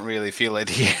 we don't really feel it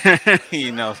here.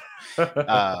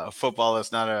 Football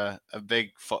is not a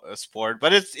big sport,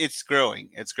 but it's growing.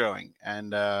 It's growing.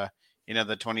 And,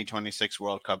 the 2026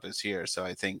 World Cup is here. So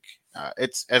I think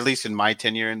it's, at least in my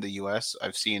tenure in the US,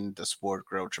 I've seen the sport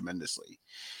grow tremendously.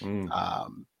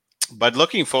 But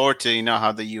looking forward to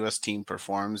how the U.S. team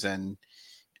performs and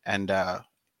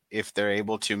if they're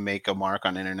able to make a mark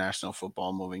on international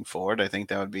football moving forward, I think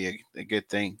that would be a good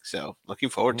thing. So looking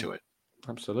forward to it.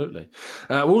 Absolutely.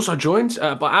 We're also joined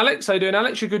by Alex. How you doing,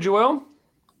 Alex? You good, Joel?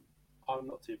 I'm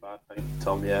not too bad, thank you,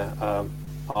 Tom. Yeah,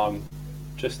 I'm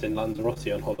just in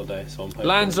Lanzarote on holiday, so I'm hoping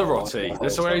Lanzarote.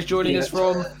 That's where he's joining us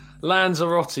from.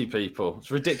 Lanzarote, people.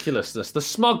 It's ridiculousness. The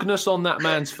smugness on that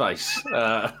man's face.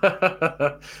 Well,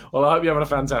 I hope you're having a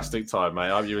fantastic time,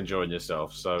 mate. I hope you're enjoying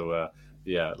yourself. So,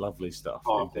 yeah, lovely stuff.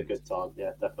 Oh, a good time.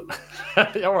 Yeah, definitely.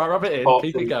 All right, rub it in.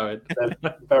 Keep it going.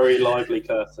 They're very lively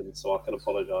curtains, so I can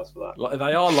apologise for that.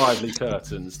 They are lively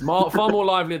curtains. Far more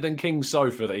lively than King's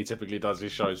sofa that he typically does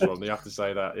his shows from. You have to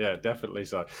say that. Yeah, definitely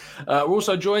so. We're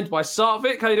also joined by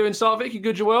Sartvik. How you doing, Sartvik? You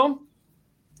good, Joel?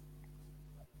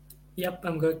 Yep,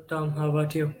 I'm good, Tom. How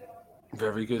about you?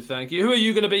 Very good, thank you. Who are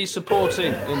you going to be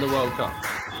supporting in the World Cup?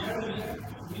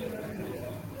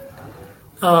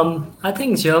 I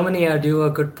think Germany are due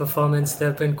a good performance.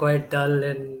 They've been quite dull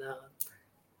in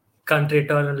country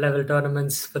level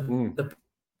tournaments for the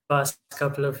past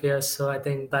couple of years. So I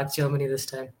think back Germany this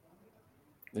time.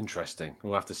 Interesting.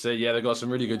 We'll have to see. Yeah, they've got some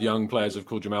really good young players, of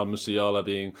course, Jamal Musiala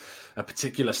being a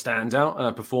particular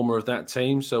standout performer of that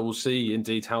team. So we'll see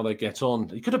indeed how they get on.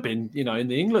 He could have been, in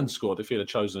the England squad if he'd have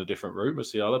chosen a different route,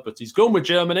 Musiala, but he's gone with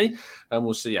Germany and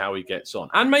we'll see how he gets on.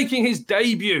 And making his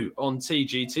debut on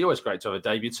TGT, always great to have a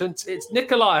debutant, it's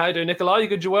Nikolai. How you doing, Nikolai? You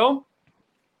good, Joel?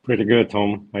 Pretty good,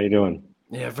 Tom. How you doing?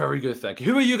 Yeah, very good, thank you.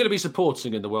 Who are you going to be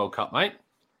supporting in the World Cup, mate?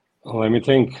 Let me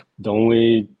think.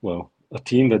 A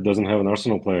team that doesn't have an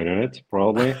Arsenal player in it,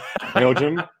 probably.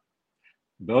 Belgium.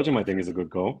 Belgium, I think, is a good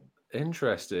goal.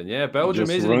 Interesting. Yeah, Belgium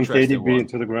Just is an interesting KDB one.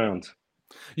 into the ground.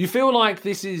 You feel like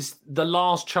this is the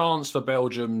last chance for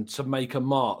Belgium to make a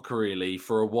mark, really,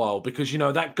 for a while, because,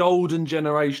 that golden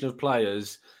generation of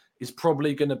players is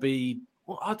probably going to be,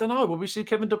 I don't know, will we see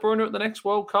Kevin De Bruyne at the next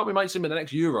World Cup? We might see him in the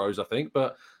next Euros, I think,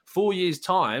 but 4 years'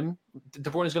 time, De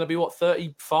Bruyne is going to be,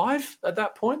 35 at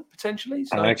that point, potentially?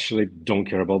 So... I actually don't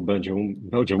care about Belgium.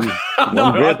 No,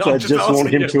 I just want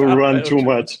him to run too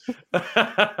much.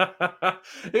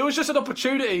 It was just an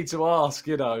opportunity to ask,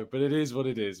 but it is what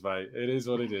it is, mate. It is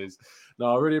what it is.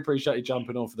 No, I really appreciate you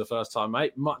jumping on for the first time,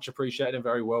 mate. Much appreciated and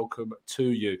very welcome to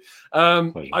you.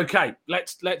 Okay,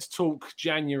 let's talk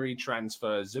January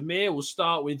transfers. Zamir, we'll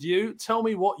start with you. Tell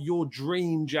me what your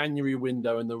dream January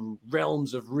window in the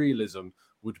realms of realism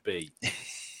would be.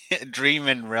 Dream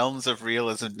and realms of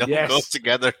realism don't go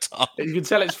together, Tom. You can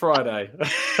tell it's Friday.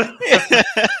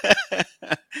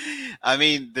 I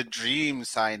mean, the dream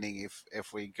signing,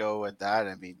 if we go with that,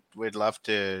 I mean, I'd love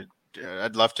to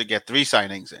get 3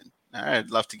 signings in.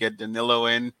 I'd love to get Danilo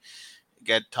in,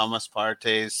 get Thomas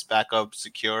Partey's backup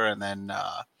secure, and then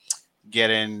get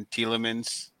in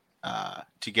Tielemans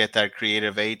to get that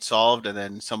creative 8 solved, and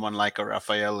then someone like a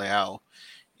Rafael Leao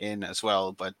in as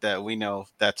well. But we know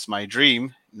that's my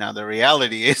dream. Now, the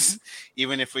reality is,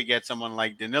 even if we get someone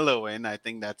like Danilo in, I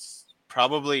think that's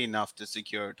probably enough to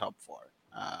secure top 4.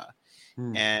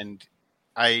 And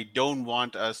I don't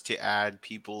want us to add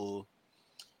people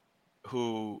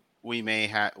who may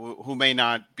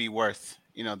not be worth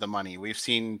the money. We've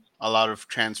seen a lot of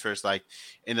transfers, like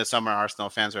in the summer, Arsenal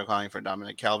fans were calling for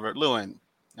Dominic Calvert-Lewin,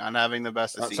 not having the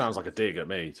best. That sounds like a dig at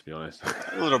me, to be honest.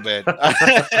 A little bit.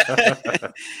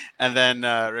 And then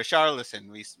Richarlison,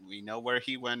 we know where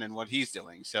he went and what he's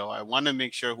doing. So I want to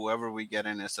make sure whoever we get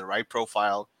in is the right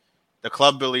profile. The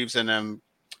club believes in him.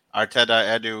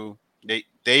 Arteta, Edu,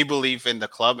 they believe in the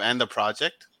club and the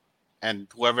project, and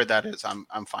whoever that is,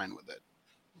 I'm fine with it.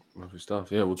 Lovely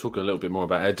stuff. Yeah, we'll talk a little bit more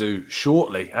about Edu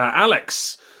shortly.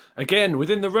 Alex, again,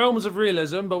 within the realms of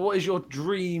realism, but what is your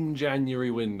dream January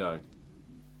window?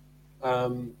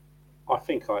 I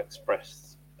think I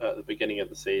expressed at the beginning of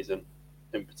the season,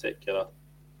 in particular,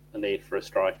 a need for a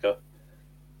striker.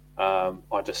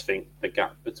 I just think the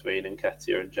gap between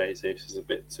Nketiah and Jesus is a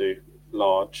bit too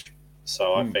large.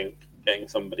 So I think getting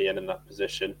somebody in that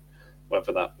position,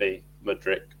 whether that be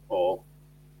Mudryk or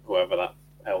whoever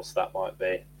else that might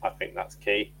be, I think that's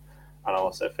key. And I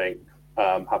also think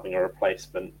having a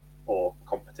replacement or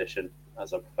competition,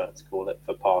 as I prefer to call it,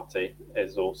 for Partey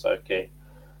is also key.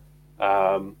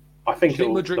 I think do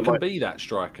you think Mudryk can be that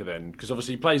striker then? Because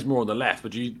obviously he plays more on the left,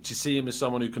 but do you see him as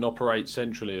someone who can operate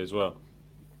centrally as well?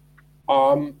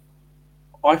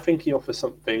 I think he offers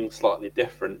something slightly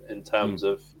different in terms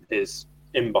of his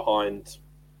in behind,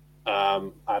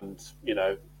 and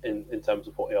in terms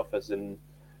of what he offers in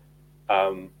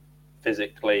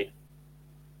physically,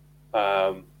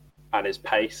 and his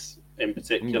pace in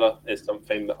particular is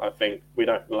something that I think we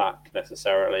don't lack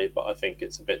necessarily, but I think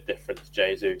it's a bit different to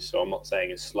Jesus. So I'm not saying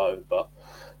he's slow, but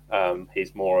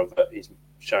he's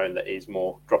shown that he's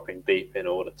more dropping deep in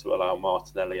order to allow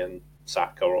Martinelli and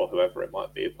Saka or whoever it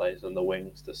might be who plays on the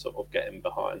wings to sort of get him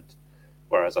behind.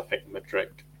 Whereas I think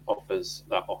Mudryk offers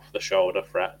that off-the-shoulder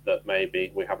threat that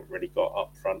maybe we haven't really got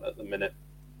up front at the minute,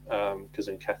 because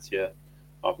Nketiah,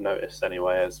 I've noticed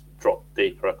anyway, has dropped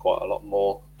deeper quite a lot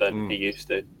more than he used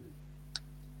to.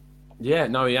 Yeah,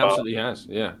 no, he absolutely has.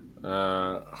 Yeah.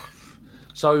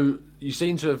 So you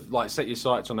seem to have set your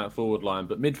sights on that forward line,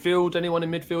 but midfield, anyone in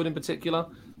midfield in particular?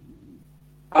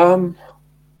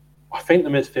 I think the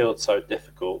midfield's so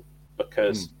difficult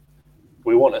because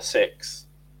we want a 6,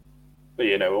 but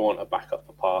we want a backup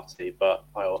for Partey, but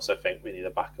I also think we need a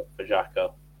backup for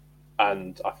Xhaka.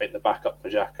 And I think the backup for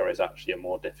Xhaka is actually a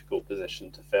more difficult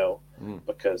position to fill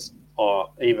because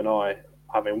even I,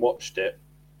 having watched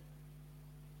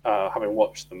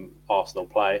them Arsenal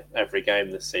play every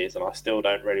game this season, I still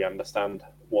don't really understand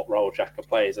what role Xhaka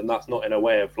plays. And that's not in a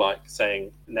way of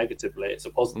saying negatively, it's a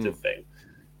positive thing.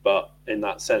 But in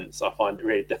that sense, I find it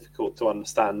really difficult to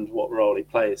understand what role he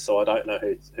plays. So I don't know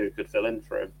who could fill in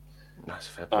for him. That's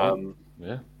a fair point.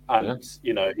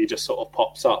 He just sort of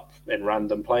pops up in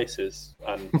random places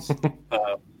and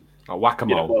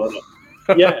whack-a-mole.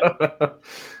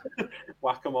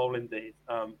 Whack-a-mole indeed.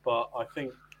 But I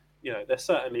think there's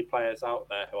certainly players out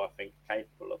there who I think are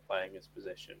capable of playing his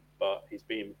position. But he's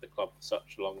been with the club for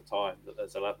such a long time that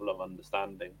there's a level of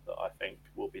understanding that I think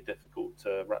will be difficult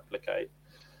to replicate.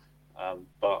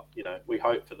 But we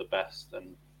hope for the best,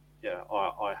 and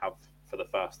I have, for the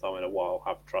first time in a while,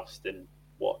 have trust in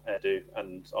what Edu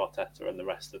and Arteta and the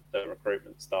rest of the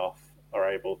recruitment staff are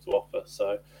able to offer.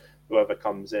 So whoever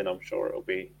comes in, I'm sure it'll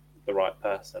be the right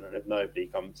person, and if nobody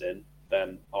comes in,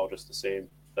 then I'll just assume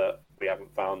that we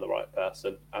haven't found the right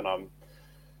person. And I'm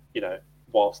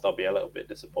whilst I'll be a little bit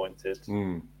disappointed,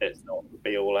 it's not the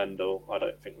be all end all. I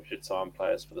don't think we should sign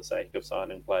players for the sake of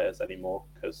signing players anymore,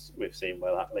 because we've seen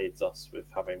where that leads us with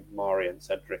having Mari and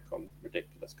Cedric on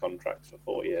ridiculous contracts for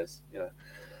 4 years. Yeah.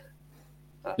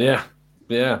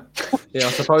 I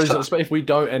suppose if we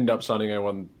don't end up signing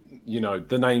anyone,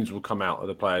 the names will come out of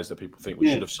the players that people think we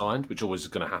should have signed, which always is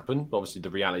going to happen. But obviously, the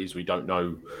reality is we don't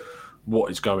know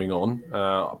what is going on.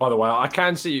 By the way, I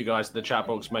can see you guys in the chat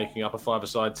box making up a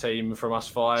five-a-side team from us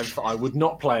five. I would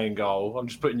not play in goal. I'm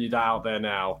just putting you out there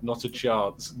now. Not a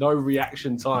chance. No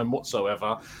reaction time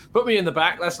whatsoever. Put me in the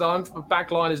back. That's fine. Back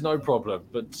line is no problem,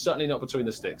 but certainly not between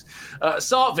the sticks.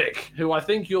 Sartvik, who I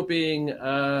think you're being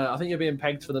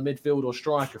pegged for the midfield or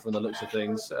striker from the looks of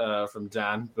things from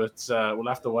Dan, but we'll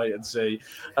have to wait and see.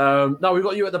 No, we've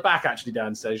got you at the back actually.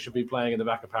 Dan says you should be playing in the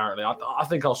back apparently. I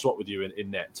think I'll swap with you in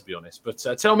net, to be honest. But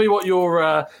tell me what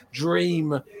your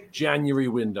dream January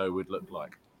window would look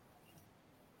like.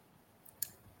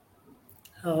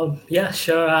 Yeah,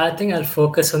 sure. I think I'll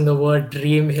focus on the word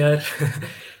dream here.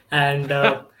 And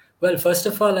well, first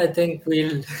of all, I think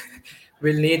we'll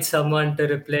need someone to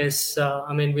replace.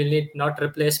 We'll need not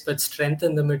replace, but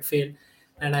strengthen the midfield.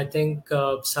 And I think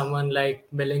someone like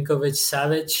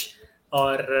Milinkovic-Savic,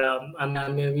 or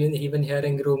I'm even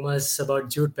hearing rumors about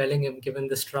Jude Bellingham, given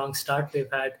the strong start we've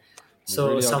had. So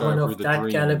really someone of that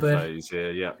caliber. Phase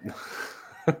here, yeah.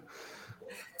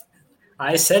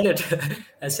 I said it.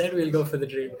 I said we'll go for the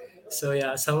dream. So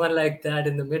yeah, someone like that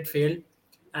in the midfield.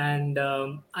 And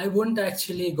I wouldn't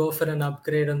actually go for an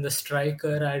upgrade on the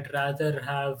striker. I'd rather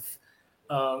have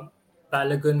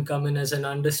Balogun come in as an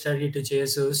understudy to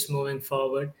Jesus moving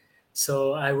forward.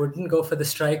 So I wouldn't go for the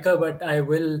striker, but I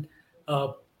will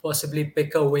possibly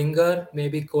pick a winger,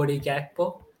 maybe Cody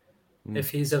Gakpo,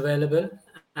 if he's available.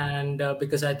 And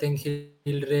because I think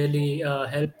he'll really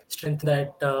help strengthen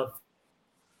that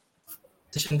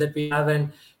position that we have.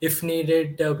 And if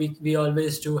needed, we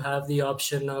always do have the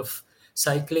option of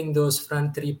cycling those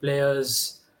front three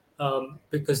players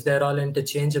because they're all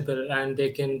interchangeable and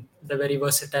they're very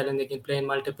versatile and they can play in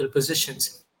multiple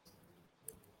positions.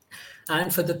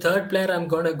 And for the third player, I'm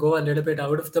going to go a little bit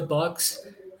out of the box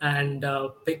and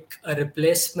pick a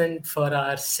replacement for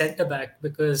our centre-back,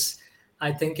 because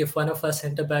I think if one of our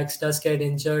centre-backs does get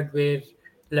injured, we're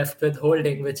left with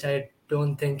Holding, which I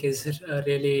don't think is a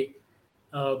really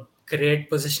great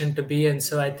position to be in.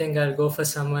 So I think I'll go for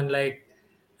someone like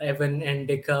Evan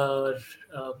Endika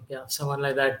or someone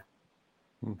like that.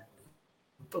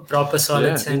 Proper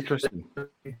solid centre.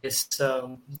 This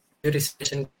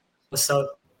jurisdiction goes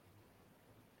out.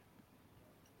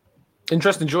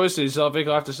 Interesting choices, Vic,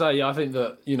 I have to say. Yeah, I think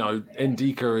that,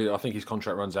 Ndika, I think his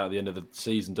contract runs out at the end of the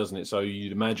season, doesn't it? So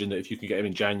you'd imagine that if you can get him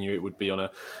in January, it would be on a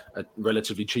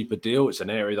relatively cheaper deal. It's an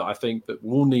area that I think that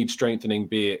will need strengthening,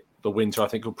 be it the winter. I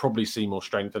think we'll probably see more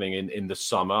strengthening in the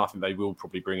summer. I think they will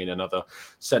probably bring in another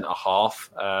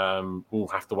centre-half. We'll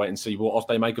have to wait and see what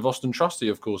they make of Austin Trusty,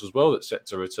 of course, as well, that's set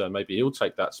to return. Maybe he'll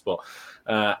take that spot.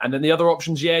 And then the other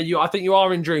options, I think you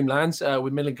are in dreamland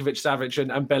with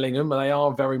Milinkovic-Savic and Bellingham. They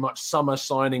are very much summer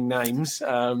signing names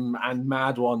and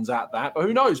mad ones at that. But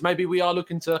who knows? Maybe we are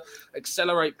looking to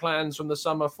accelerate plans from the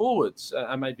summer forwards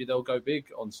and maybe they'll go big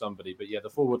on somebody. But the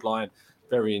forward line,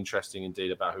 very interesting indeed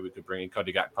about who we could bring in.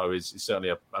 Cody Gakpo is certainly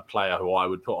a player who I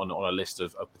would put on a list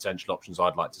of potential options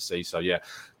I'd like to see. So,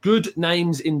 good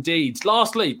names indeed.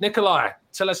 Lastly, Nikolai,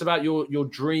 tell us about your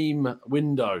dream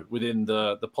window within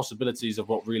the possibilities of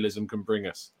what realism can bring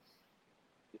us.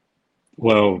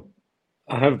 Well,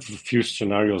 I have a few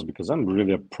scenarios because I'm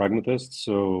really a pragmatist.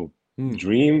 So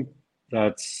dream,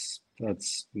 that's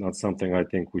not something I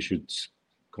think we should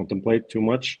contemplate too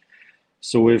much.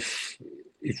 So if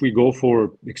we go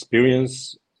for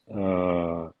experience,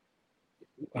 I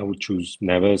would choose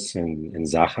Neves and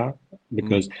Zaha,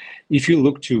 because if you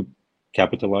look to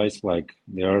capitalize, like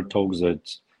there are talks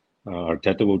that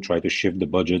Arteta will try to shift the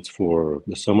budgets for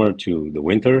the summer to the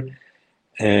winter.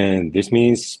 And this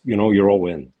means, you're all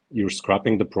in. You're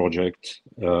scrapping the project.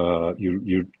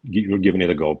 You're giving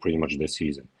it a go pretty much this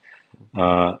season.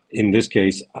 In this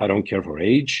case, I don't care for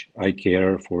age. I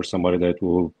care for somebody that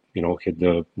will, hit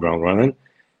the ground running.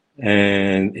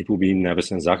 And it will be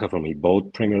Neves and Zaha for me.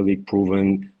 Both Premier League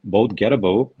proven, both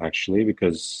gettable, actually,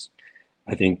 because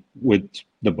I think with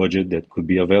the budget that could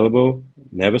be available,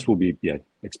 Neves will be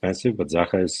expensive, but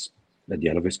Zaha is at the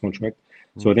end of his contract.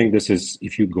 So I think this is,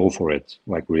 if you go for it,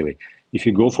 like really, if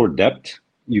you go for depth,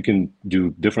 you can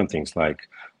do different things like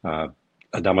Adama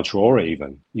Traore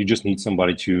even. You just need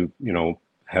somebody to,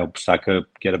 help Saka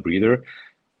get a breather.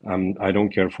 I don't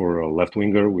care for a left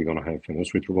winger. We're going to have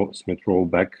Smith Rowe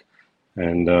back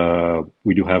And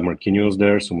we do have Marquinhos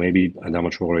there, so maybe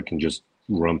Adama Traore can just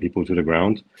run people to the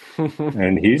ground.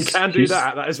 And he can do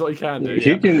that. That is what he can do.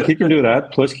 He can do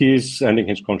that. Plus, he's ending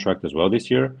his contract as well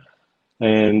this year.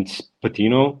 And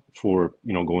Patino, for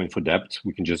going for depth,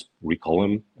 we can just recall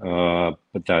him.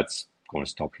 But that's going to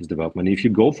stop his development. If you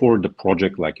go for the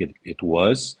project like it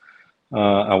was,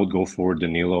 I would go for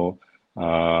Danilo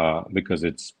because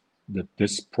it's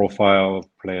this profile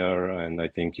of player, and I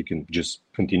think you can just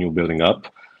continue building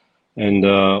up. And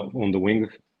on the wing,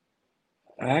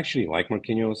 I actually like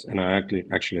Marquinhos, and I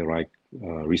actually like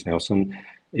Reece Nelson,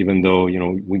 even though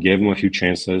we gave him a few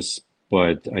chances,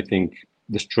 but I think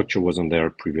the structure wasn't there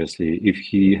previously. If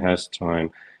he has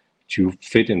time to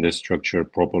fit in this structure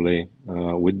properly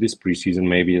with this preseason,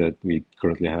 maybe that we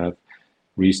currently have,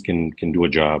 Reece can do a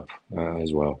job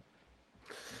as well.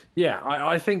 Yeah,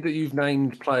 I think that you've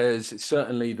named players,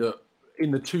 certainly that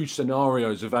in the two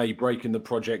scenarios of breaking the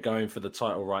project, going for the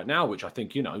title right now, which I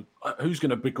think, who's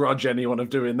going to begrudge anyone of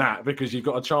doing that? Because you've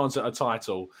got a chance at a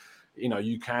title.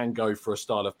 You can go for a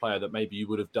style of player that maybe you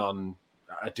would have done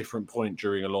at a different point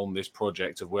along this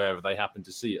project of wherever they happen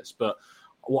to see us. But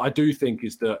what I do think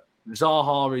is that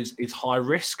Zaha is high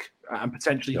risk and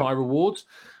potentially high rewards.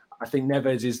 I think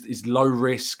Neves is low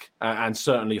risk and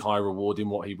certainly high reward in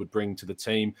what he would bring to the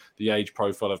team. The age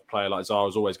profile of a player like Zaha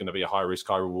is always going to be a high risk,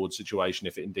 high reward situation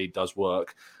if it indeed does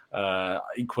work.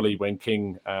 Equally, when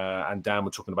King and Dan were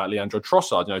talking about Leandro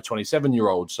Trossard,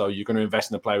 27-year-old, so you're going to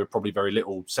invest in a player with probably very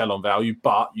little sell-on value,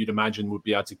 but you'd imagine would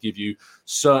be able to give you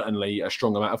certainly a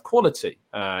strong amount of quality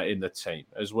in the team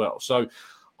as well. So,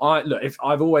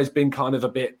 I've always been kind of a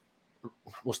bit,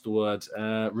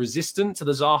 resistant to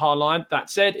the Zaha line. That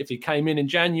said, if he came in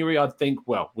January, I'd think,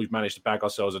 well, we've managed to bag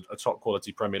ourselves a top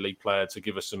quality Premier League player to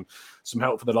give us some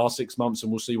help for the last 6 months,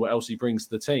 and we'll see what else he brings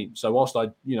to the team. So whilst I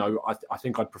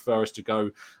think I'd prefer us to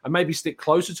go and maybe stick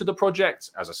closer to the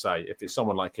project, as I say, if it's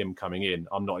someone like him coming in,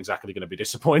 I'm not exactly going to be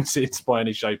disappointed by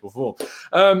any shape or form.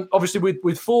 Obviously,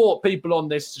 with 4 people on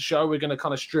this show, we're going to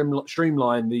kind of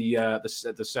streamline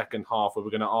the second half, where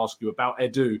we're going to ask you about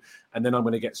Edu, and then I'm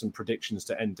going to get some predictions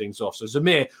to end things off. So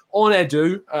Zamir, on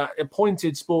Edu,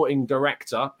 appointed sporting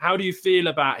director, how do you feel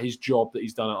about his job that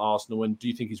he's done at Arsenal, and do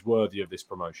you think he's worthy of this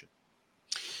promotion?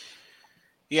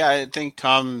 Yeah, I think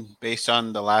Tom, based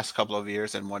on the last couple of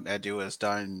years and what Edu has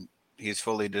done, he's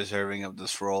fully deserving of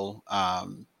this role.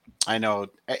 I know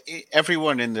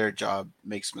everyone in their job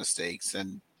makes mistakes,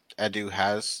 and Edu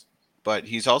has, but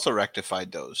he's also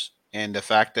rectified those. And the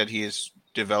fact that he has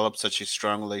developed such a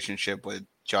strong relationship with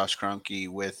Josh Kroenke,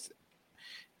 with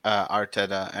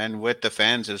Arteta, and with the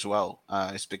fans as well,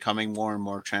 it's becoming more and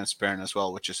more transparent as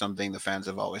well, which is something the fans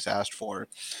have always asked for.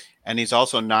 And he's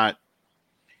also not,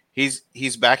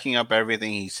 he's backing up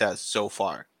everything he says so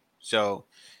far. So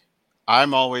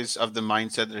I'm always of the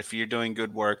mindset that if you're doing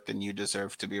good work, then you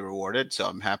deserve to be rewarded. So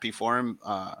I'm happy for him.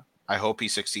 I hope he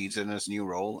succeeds in his new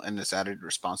role and his added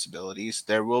responsibilities.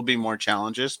 There will be more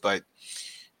challenges, but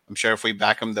I'm sure if we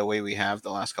back him the way we have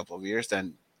the last couple of years,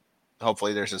 then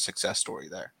hopefully there's a success story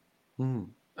there.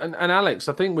 And Alex,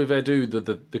 I think with Edu,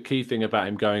 the key thing about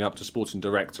him going up to sporting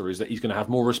director is that he's going to have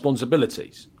more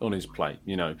responsibilities on his plate.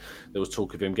 There was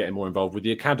talk of him getting more involved with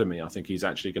the academy. I think he's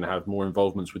actually going to have more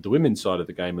involvements with the women's side of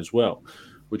the game as well,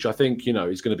 which I think,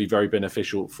 is going to be very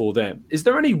beneficial for them. Is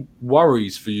there any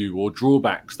worries for you or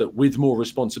drawbacks that with more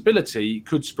responsibility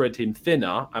could spread him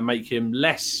thinner and make him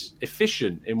less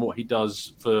efficient in what he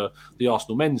does for the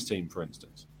Arsenal men's team, for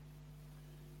instance?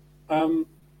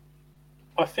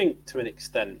 I think to an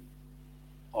extent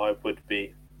I would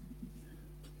be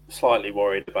slightly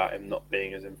worried about him not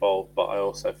being as involved, but I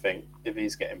also think if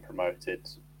he's getting promoted,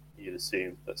 you'd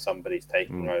assume that somebody's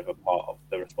taking over part of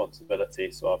the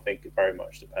responsibility. So I think it very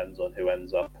much depends on who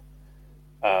ends up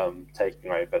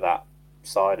taking over that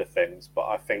side of things. But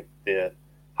I think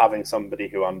having somebody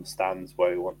who understands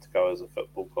where we want to go as a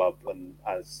football club and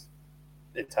as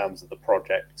in terms of the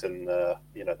project and the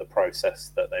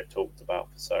process that they've talked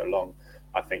about for so long,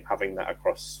 I think having that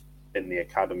across in the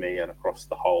academy and across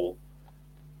the whole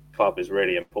club is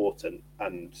really important.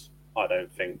 And I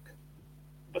don't think,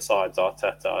 besides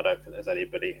Arteta, I don't think there's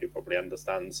anybody who probably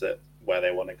understands it, where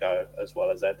they want to go as well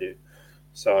as Edu.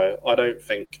 So I don't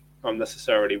think I'm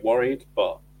necessarily worried,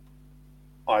 but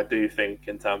I do think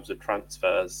in terms of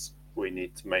transfers, we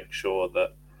need to make sure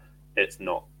that it's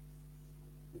not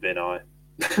Vinai.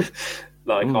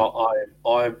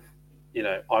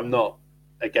 I'm not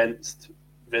against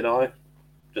Vinai,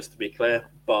 just to be clear,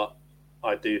 but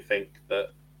I do think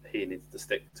that he needs to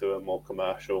stick to a more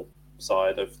commercial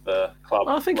side of the club.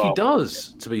 I think he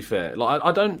does. To be fair, like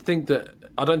I don't think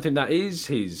that is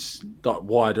his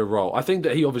wider role. I think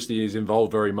that he obviously is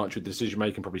involved very much with decision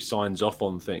making, probably signs off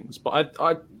on things. But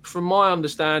I from my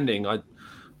understanding, I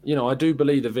do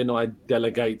believe that Vinay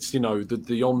delegates,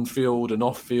 the on-field and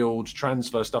off-field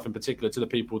transfer stuff in particular to the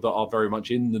people that are very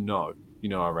much in the know,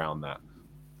 around that.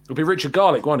 It'll be Richard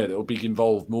Garlick, won't it? It'll be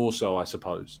involved more so, I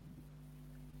suppose.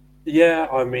 Yeah,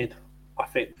 I mean, I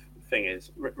think the thing is,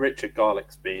 Richard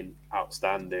Garlick's been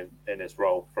outstanding in his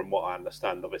role, from what I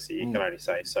understand. Obviously, you can only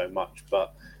say so much,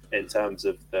 but in terms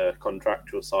of the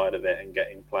contractual side of it and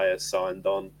getting players signed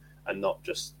on, and not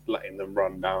just letting them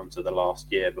run down to the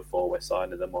last year before we're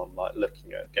signing them on, like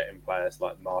looking at getting players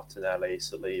like Martinelli,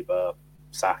 Saliba,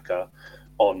 Saka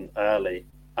on early.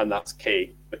 And that's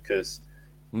key because,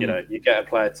 you get a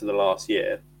player to the last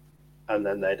year and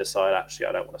then they decide, actually,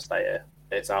 I don't want to stay here.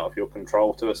 It's out of your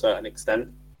control to a certain extent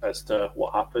as to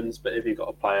what happens. But if you've got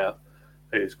a player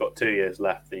who's got 2 years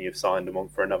left and you've signed them on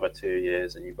for another 2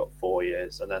 years and you've got 4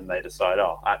 years, and then they decide,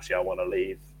 actually, I want to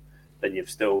leave, then you've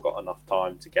still got enough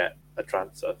time to get a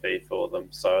transfer fee for them.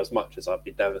 So as much as I'd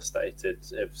be devastated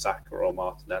if Saka or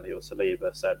Martinelli or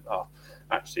Saliba said,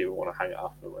 actually, we want to hang it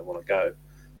up and we want to go,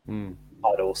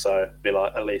 I'd also be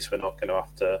like, at least we're not going to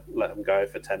have to let them go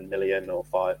for 10 million or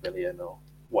 5 million or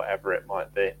whatever it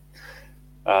might be.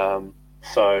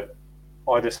 So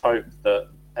I just hope that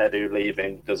Edu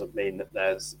leaving doesn't mean that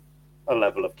there's a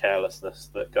level of carelessness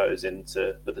that goes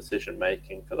into the decision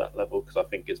making for that level, because I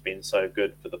think it's been so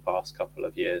good for the past couple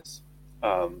of years.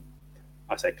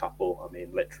 I say couple, I mean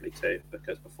literally 2,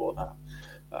 because before that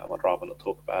I'd rather not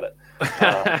talk about it.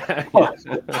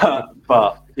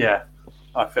 But yeah,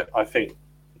 I think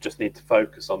we just need to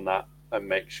focus on that and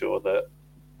make sure that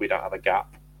we don't have a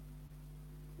gap,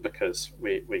 because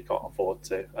we can't afford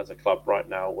to. As a club right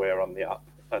now, we're on the up,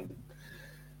 and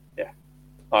yeah,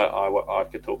 I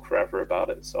could talk forever about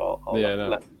it, so I'll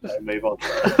let move on.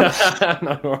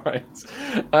 No worries.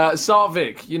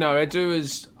 Sarvik, Edu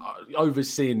has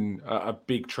overseen a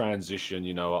big transition,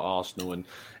 at Arsenal, and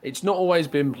it's not always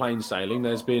been plain sailing.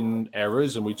 There's been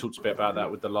errors, and we talked a bit about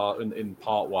that with in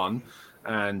part 1.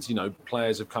 And,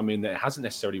 players have come in that it hasn't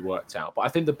necessarily worked out. But I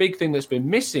think the big thing that's been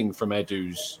missing from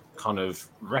Edu's kind of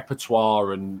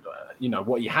repertoire and,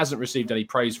 what he hasn't received any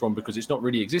praise from because it's not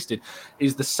really existed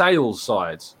is the sales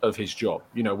side of his job.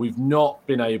 We've not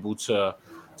been able to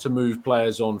move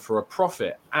players on for a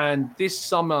profit. And this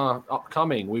summer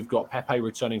upcoming, we've got Pepe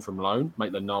returning from loan.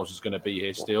 Maitland-Niles is going to be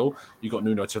here still. You've got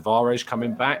Nuno Tavares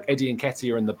coming back. Eddie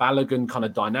Nketiah and the Balogun kind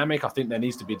of dynamic. I think there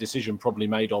needs to be a decision probably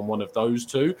made on one of those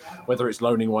two, whether it's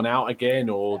loaning one out again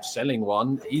or selling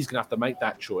one. He's going to have to make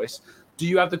that choice. Do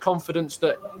you have the confidence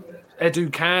that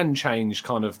Edu can change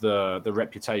kind of the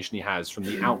reputation he has from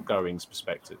the outgoings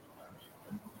perspective?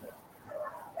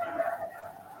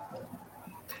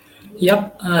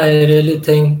 Yep, I really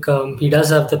think he does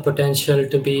have the potential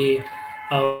to be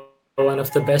one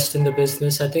of the best in the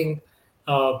business. I think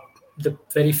the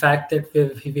very fact that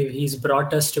he's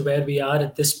brought us to where we are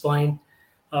at this point,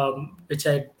 which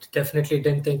I definitely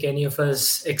didn't think any of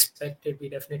us expected. We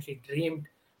definitely dreamed,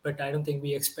 but I don't think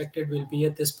we expected we'll be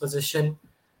at this position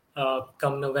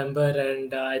come November.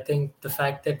 And I think the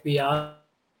fact that we are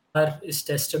is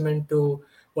testament to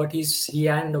what he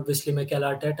and obviously Mikel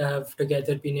Arteta have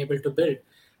together been able to build.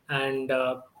 And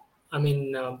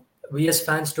we as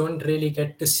fans don't really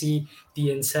get to see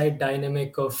the inside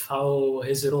dynamic of how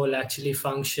his role actually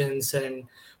functions and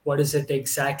what is it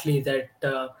exactly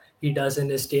that he does in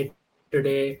his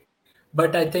day-to-day.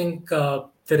 But I think the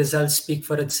results speak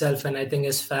for itself, and I think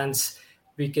as fans,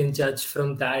 we can judge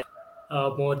from that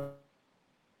more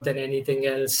than anything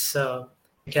else.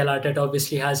 Mikel Arteta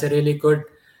obviously has a really good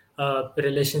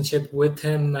relationship with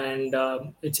him, and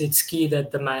it's key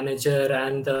that the manager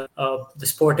and the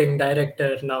sporting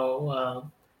director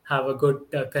now have a good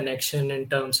connection in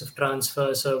terms of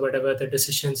transfers or whatever the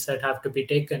decisions that have to be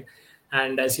taken.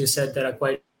 And as you said, there are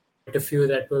quite a few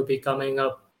that will be coming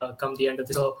up come the end of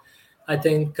this. So I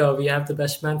think we have the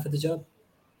best man for the job.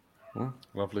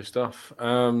 Lovely stuff.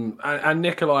 And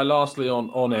Nikolai, lastly on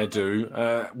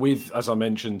Edu, with, as I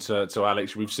mentioned to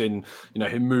Alex, we've seen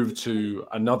him move to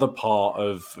another part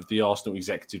of the Arsenal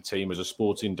executive team as a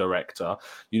sporting director.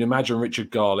 You'd imagine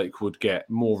Richard Garlick would get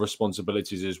more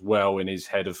responsibilities as well in his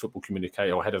head of football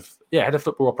communication or head of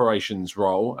football operations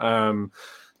role.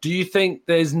 Do you think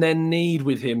there's then need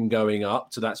with him going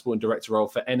up to that sporting director role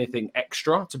for anything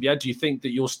extra to be had? Do you think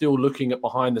that you're still looking at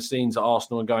behind the scenes at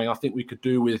Arsenal and going, I think we could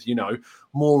do with,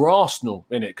 more Arsenal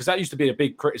in it? Because that used to be a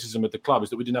big criticism of the club,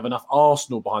 is that we didn't have enough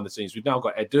Arsenal behind the scenes. We've now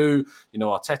got Edu,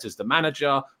 Arteta's the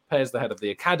manager, Per's the head of the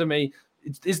academy.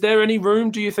 Is there any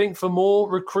room, do you think, for more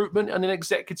recruitment at an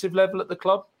executive level at the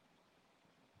club?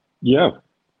 Yeah,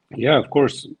 of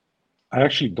course. I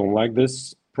actually don't like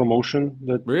this promotion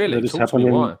that is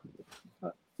happening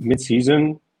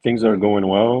mid-season. Things are going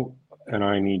well, and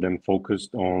I need them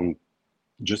focused on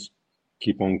just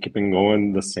keeping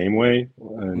going the same way.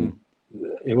 And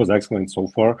it was excellent so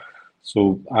far.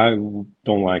 So I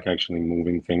don't like actually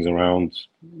moving things around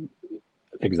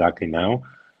exactly now.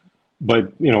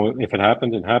 But, if it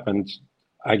happened, it happened.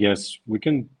 I guess we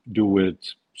can do with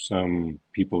some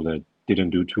people that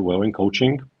didn't do too well in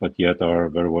coaching, but yet are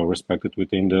very well respected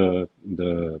within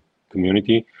the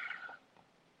community.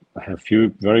 I have a few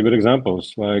very good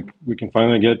examples. Like, we can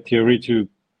finally get Thierry to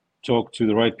talk to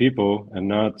the right people and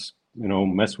not,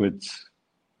 mess with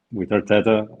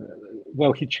Arteta.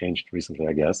 Well, he changed recently,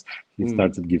 I guess. He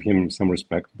started to give him some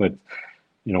respect. But,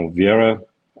 Vieira,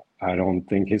 I don't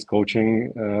think his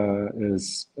coaching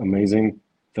is amazing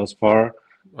thus far.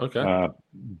 Okay.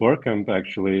 Bergkamp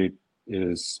actually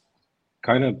is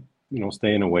kind of,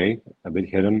 staying away, a bit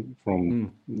hidden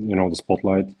from, the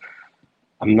spotlight.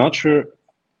 I'm not sure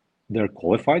they're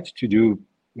qualified to do,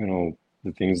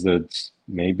 the things that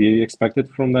may be expected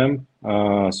from them.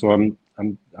 So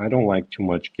I don't like too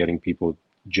much getting people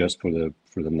just for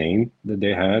the name that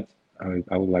they had.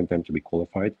 I would like them to be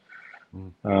qualified.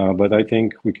 But I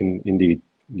think we can indeed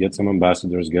get some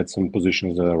ambassadors, get some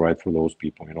positions that are right for those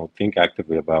people. Think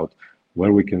actively about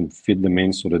where we can fit them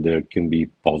in so that there can be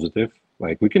positive.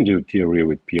 Like, we can do Thierry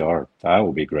with PR. That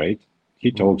would be great.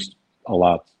 He talks a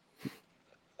lot.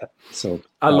 So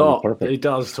a lot. Perfect. He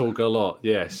does talk a lot.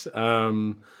 Yes.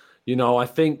 I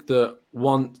think that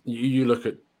you look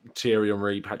at Thierry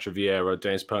Henry, Patrick Vieira,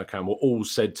 Dennis Bergkamp were all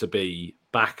said to be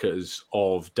backers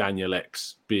of Daniel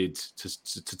Ek's bid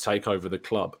to take over the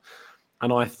club.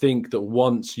 And I think that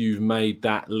once you've made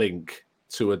that link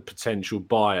to a potential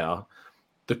buyer,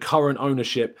 the current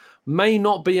ownership may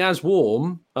not be as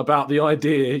warm about the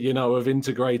idea, of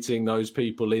integrating those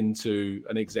people into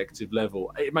an executive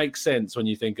level. It makes sense when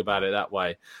you think about it that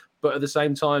way. But at the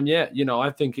same time, I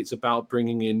think it's about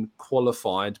bringing in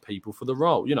qualified people for the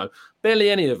role. Barely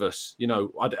any of us,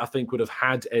 I think would have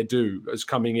had Edu as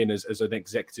coming in as an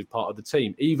executive part of the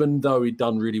team, even though he'd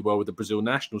done really well with the Brazil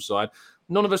national side.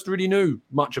 None of us really knew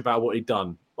much about what he'd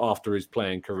done after his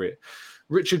playing career.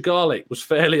 Richard Garlick was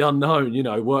fairly unknown,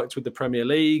 worked with the Premier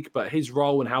League, but his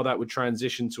role and how that would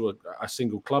transition to a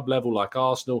single club level like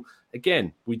Arsenal,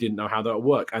 again, we didn't know how that would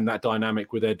work. And that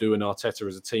dynamic with Edu and Arteta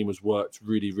as a team has worked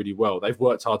really, really well. They've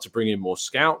worked hard to bring in more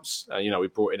scouts. We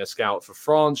brought in a scout for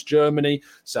France, Germany,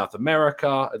 South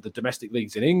America, the domestic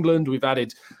leagues in England. We've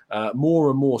added more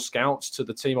and more scouts to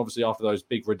the team, obviously after those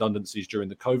big redundancies during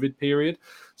the COVID period.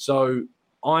 So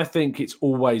I think it's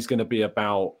always going to be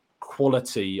about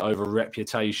quality over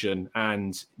reputation,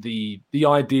 and the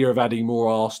idea of adding more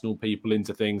Arsenal people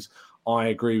into things, I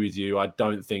agree with you. I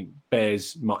don't think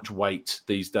bears much weight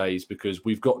these days because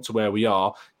we've got to where we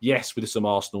are. Yes, with some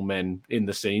Arsenal men in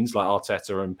the scenes like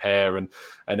Arteta and Per and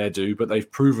Edu, but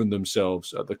they've proven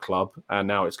themselves at the club. And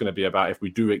now it's going to be about if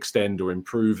we do extend or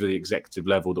improve the executive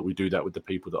level, that we do that with the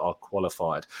people that are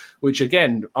qualified. Which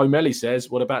again, O'Malley says,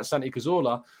 what about Santi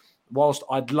Cazorla? Whilst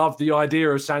I'd love the idea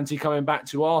of Santi coming back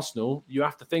to Arsenal, you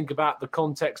have to think about the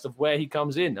context of where he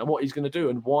comes in and what he's going to do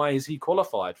and why is he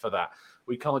qualified for that.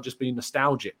 We can't just be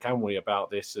nostalgic, can we, about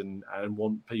this and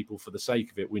want people for the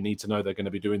sake of it. We need to know they're going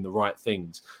to be doing the right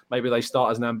things. Maybe they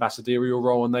start as an ambassadorial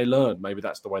role and they learn. Maybe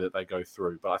that's the way that they go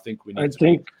through. But I think we need to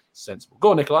be sensible. Go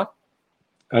on, Nikolai.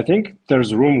 I think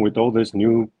there's room with all these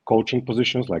new coaching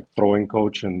positions like throwing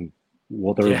coach and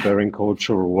water-bearing coach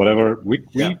or whatever. We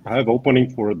have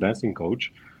opening for a dancing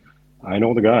coach. I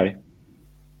know the guy.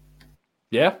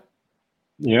 Yeah?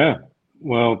 Yeah.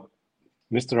 Well,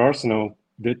 Mr. Arsenal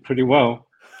did pretty well.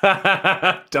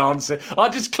 Dancing. I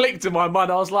just clicked in my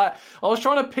mind. I was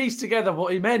trying to piece together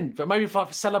what he meant, but maybe for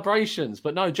celebrations.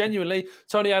 But no, genuinely,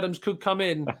 Tony Adams could come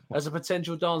in as a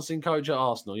potential dancing coach at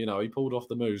Arsenal. He pulled off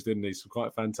the moves, didn't he? So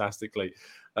quite fantastically.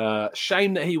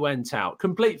 Shame that he went out.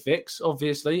 Complete fix,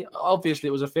 obviously. Obviously,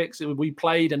 it was a fix. We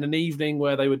played in an evening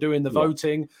where they were doing the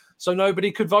voting, so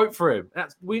nobody could vote for him.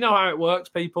 We know how it works,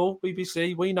 people.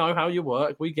 BBC, we know how you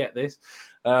work. We get this.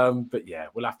 But yeah,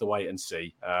 we'll have to wait and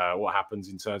see what happens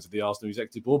in terms of the Arsenal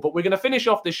Executive Board. But we're going to finish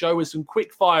off this show with some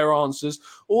quick fire answers.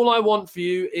 All I want for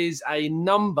you is a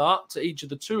number to each of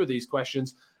the two of these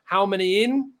questions. How many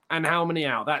in and how many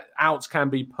out? That outs can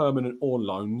be permanent or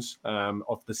loans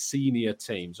of the senior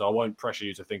team. So I won't pressure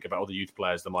you to think about all the youth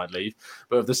players that might leave.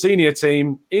 But of the senior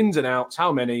team, ins and outs,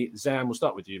 how many? Zam, we'll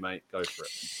start with you, mate. Go for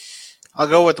it. I'll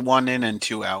go with 1 in and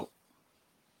 2 out.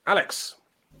 Alex.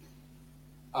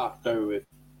 I'll go with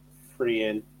 3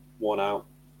 in, 1 out.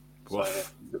 So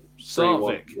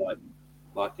 3-1,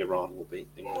 like Iran will beat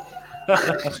England.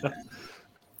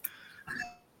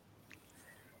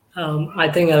 I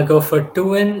think I'll go for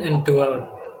 2 in and 2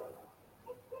 out.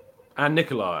 And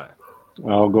Nikolai?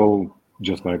 I'll go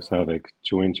just like Savic,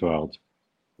 2 in, 2 out.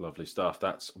 Lovely stuff.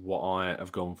 That's what I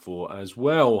have gone for as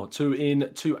well. 2 in,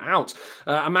 2 out.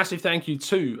 A massive thank you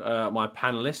to my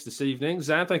panelists this evening.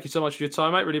 Zan, thank you so much for your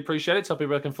time, mate. Really appreciate it. Tell people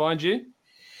where I can find you.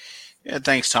 Yeah,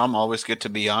 thanks, Tom. Always good to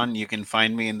be on. You can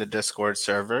find me in the Discord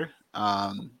server.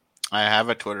 I have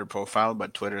a Twitter profile,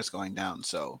 but Twitter is going down.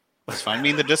 So just find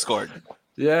me in the Discord.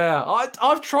 Yeah,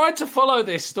 I've tried to follow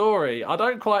this story. I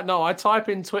don't quite know. I type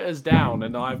in Twitter's down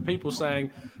and I have people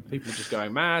saying people are just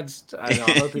going mad. And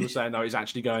I heard people saying, no, he's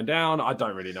actually going down. I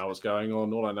don't really know what's going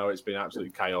on. All I know, it's been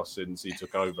absolute chaos since he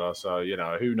took over. So,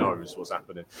 who knows what's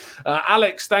happening.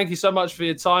 Alex, thank you so much for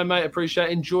your time, mate. Appreciate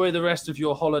it. Enjoy the rest of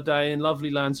your holiday in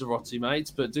lovely Lanzarote,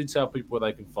 mate. But do tell people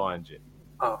where they can find you.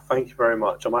 Oh, thank you very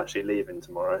much. I'm actually leaving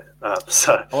tomorrow,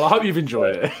 so. Well, I hope you've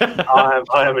enjoyed it. I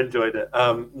have enjoyed it.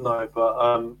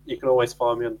 You can always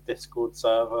find me on the Discord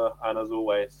server, and as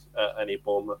always, any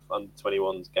Bournemouth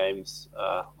under-21s games.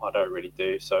 I don't really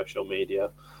do social media,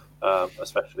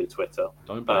 especially Twitter.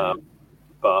 Don't blame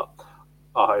but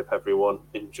I hope everyone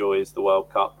enjoys the World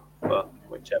Cup for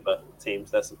whichever teams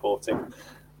they're supporting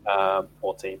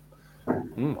or team.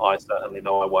 I certainly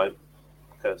know I won't,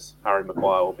 because Harry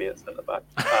Maguire will be at centre back.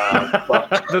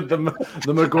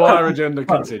 The Maguire agenda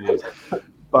continues.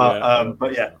 But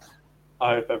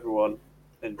I hope everyone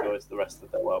enjoys the rest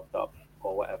of their World Cup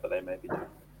or whatever they may be doing.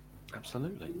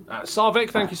 Absolutely.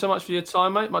 Sarvik, thank you so much for your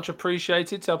time, mate. Much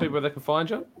appreciated. Tell people where they can find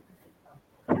you.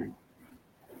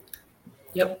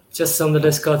 Yep, just on the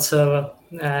Discord server.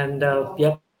 And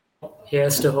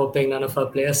here's to hoping none of our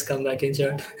players come back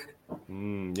injured.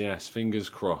 Yes, fingers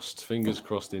crossed. Fingers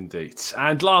crossed indeed.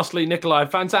 And lastly, Nikolai,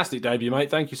 fantastic debut, mate.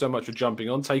 Thank you so much for jumping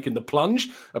on, taking the plunge.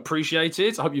 Appreciate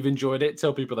it. I hope you've enjoyed it.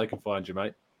 Tell people they can find you,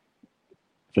 mate.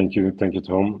 Thank you,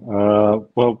 Tom.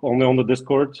 Well, only on the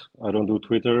Discord. I don't do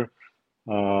Twitter.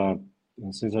 And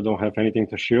since I don't have anything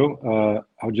to show,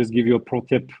 I'll just give you a pro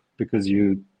tip, because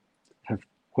you have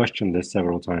questioned this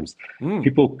several times.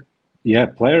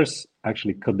 Players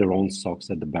actually cut their own socks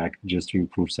at the back just to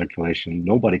improve circulation.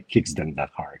 Nobody kicks them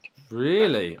that hard.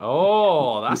 Really?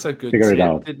 Oh, that's a good Figure tip. it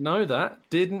out.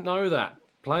 Didn't know that.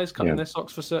 Players cutting their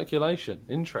socks for circulation.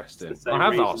 Interesting. I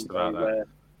have asked about that. Wear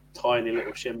tiny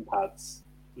little shin pads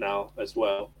now as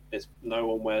well. No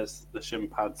one wears the shin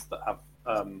pads that have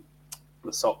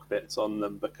the sock bits on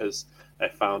them, because they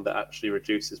found it actually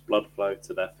reduces blood flow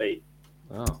to their feet.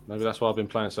 Oh, maybe that's why I've been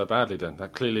playing so badly then.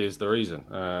 That clearly is the reason.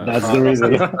 That's the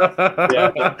reason.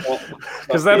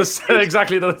 Because they're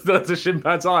exactly the shin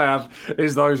pads I have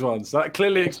is those ones. That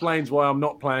clearly explains why I'm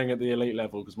not playing at the elite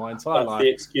level, because my entire life... That's the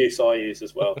excuse I use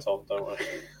as well, Tom, don't worry.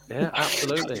 Yeah,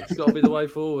 absolutely. It's got to be the way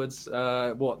forwards.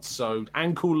 So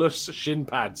ankle-less shin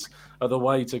pads are the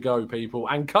way to go, people.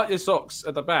 And cut your socks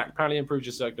at the back. Apparently improves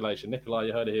your circulation. Nikolai,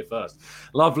 you heard it here first.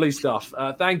 Lovely stuff.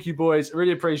 Thank you, boys.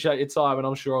 Really appreciate your time, and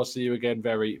I'm sure I'll see you again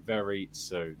very, very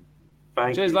soon.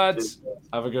 Cheers, lads.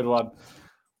 Have a good one.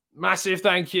 Massive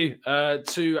thank you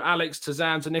to Alex, to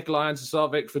Zan, to Nikolai, and to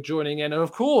Sarvik for joining in. And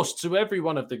of course, to every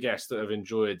one of the guests that have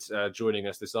enjoyed joining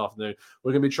us this afternoon.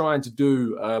 We're going to be trying to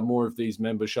do more of these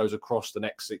member shows across the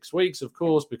next 6 weeks, of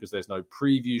course, because there's no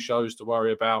preview shows to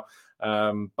worry about.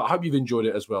 But I hope you've enjoyed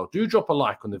it as well. Do drop a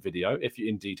like on the video if you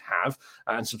indeed have,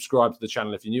 and subscribe to the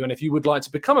channel if you're new. And if you would like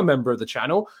to become a member of the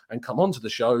channel and come onto the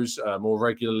shows more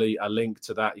regularly, a link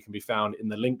to that you can be found in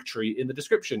the link tree in the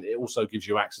description. It also gives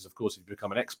you access, of course, if you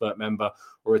become an expert member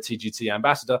or a TGT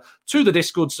ambassador, to the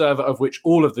Discord server, of which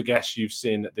all of the guests you've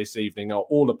seen this evening are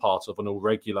all a part of and all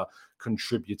regular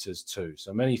contributors too.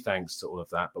 So many thanks to all of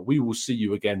that. But we will see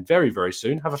you again very, very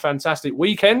soon. Have a fantastic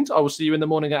weekend. I will see you in the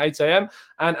morning at 8 a.m.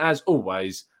 And as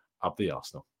always, up the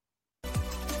Arsenal.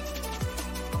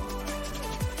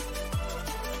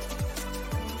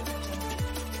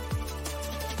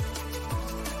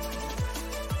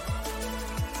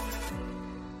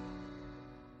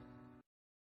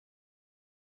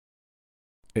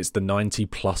 It's the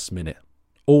 90-plus minute.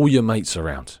 All your mates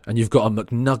around, and you've got a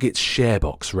McNuggets share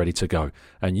box ready to go,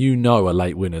 and you know a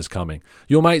late winner's coming.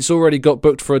 Your mate's already got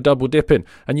booked for a double dipping,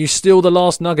 and you steal the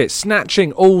last nugget,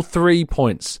 snatching all 3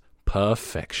 points.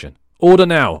 Perfection. Order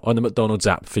now on the McDonald's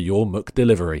app for your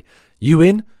McDelivery. You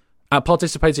in? At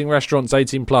participating restaurants,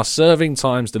 18 plus, serving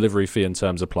times, delivery fee and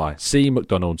terms apply. See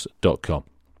mcdonalds.com.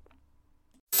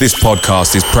 This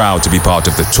podcast is proud to be part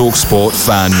of the TalkSport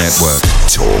Fan Network.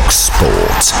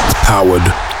 TalkSport.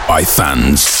 Powered by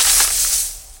fans.